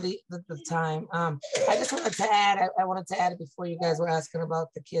 in lieu of the time, I just wanted to add, I wanted to add it before you guys were asking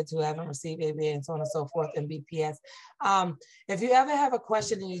about the kids who haven't received ABA and so on and so forth and BPS. If you ever have a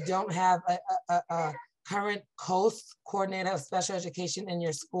question and you don't have a current COAST coordinator of special education in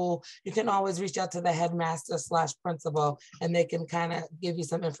your school, you can always reach out to the headmaster/principal and they can kind of give you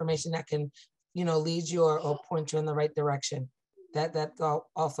some information that can, lead you or point you in the right direction. That's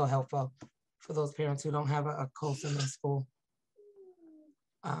also helpful for those parents who don't have a COAST in their school.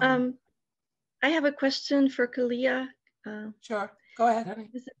 I have a question for Kylia. Sure, go ahead, honey.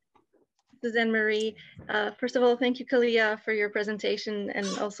 This is Anne-Marie. First of all, thank you, Kylia, for your presentation and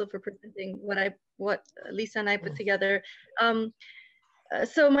also for presenting what Lisa and I put together.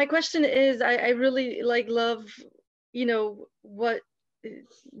 So my question is, I really love,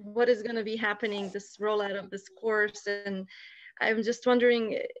 what is going to be happening, this rollout of this course, and I'm just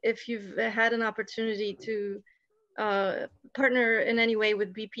wondering if you've had an opportunity to partner in any way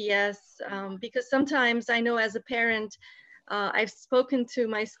with BPS, because sometimes I know as a parent, I've spoken to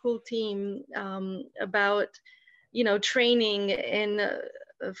my school team about, training in,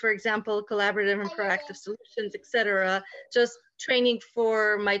 for example, collaborative and proactive solutions, et cetera, just training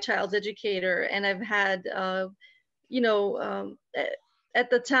for my child's educator. And I've had, at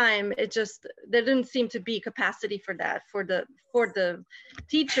the time, there didn't seem to be capacity for that for the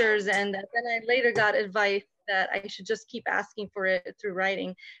teachers, and then I later got advice that I should just keep asking for it through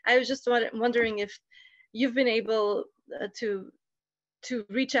writing. I was just wondering if you've been able to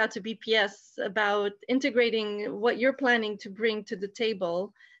reach out to BPS about integrating what you're planning to bring to the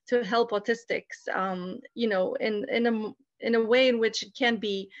table to help autistics, in a way in which it can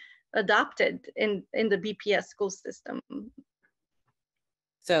be adopted in the BPS school system.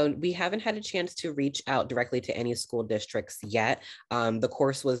 So we haven't had a chance to reach out directly to any school districts yet.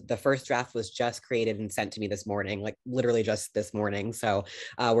 The first draft was just created and sent to me this morning, like literally just this morning. So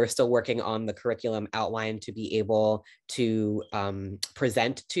we're still working on the curriculum outline to be able to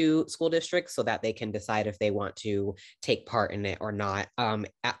present to school districts so that they can decide if they want to take part in it or not.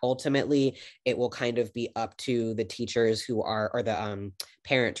 Ultimately, it will kind of be up to the teachers who are, or the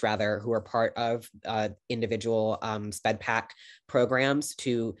parents rather, who are part of individual SpEdPAC programs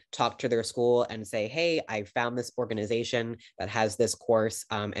to talk to their school and say, hey, I found this organization that has this course,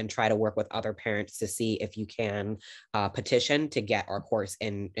 and try to work with other parents to see if you can petition to get our course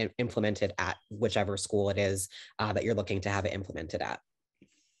implemented at whichever school it is that you're looking to have it implemented at.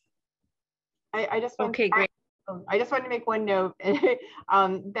 I just want, okay, great. I just wanted to make one note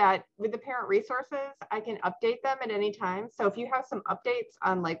that with the parent resources, I can update them at any time. So if you have some updates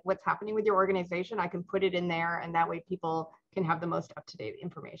on like what's happening with your organization, I can put it in there, and that way people can have the most up-to-date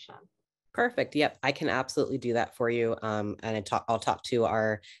information. Perfect. Yep, I can absolutely do that for you. And I'll talk to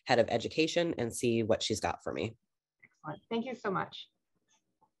our head of education and see what she's got for me. Excellent. Thank you so much.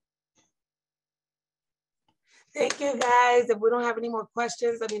 Thank you, guys. If we don't have any more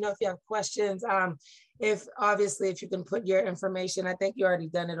questions, let me know if you have questions. If you can put your information, I think you already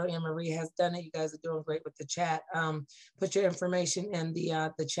done it, or Anne Marie has done it. You guys are doing great with the chat. Put your information in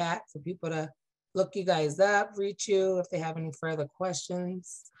the chat for people to look you guys up, reach you if they have any further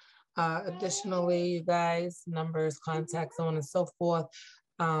questions. Additionally, you guys, numbers, contacts, so on and so forth.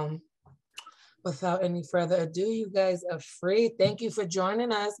 Without any further ado, you guys are free. Thank you for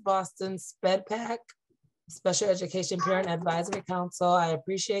joining us, Boston SpEdPAC, Special Education Parent Advisory Council. I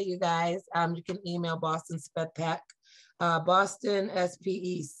appreciate you guys. You can email Boston SpEdPAC, Boston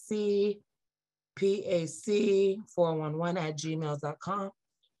SPEC PAC 411 @gmail.com.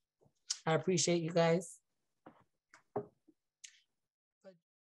 I appreciate you guys.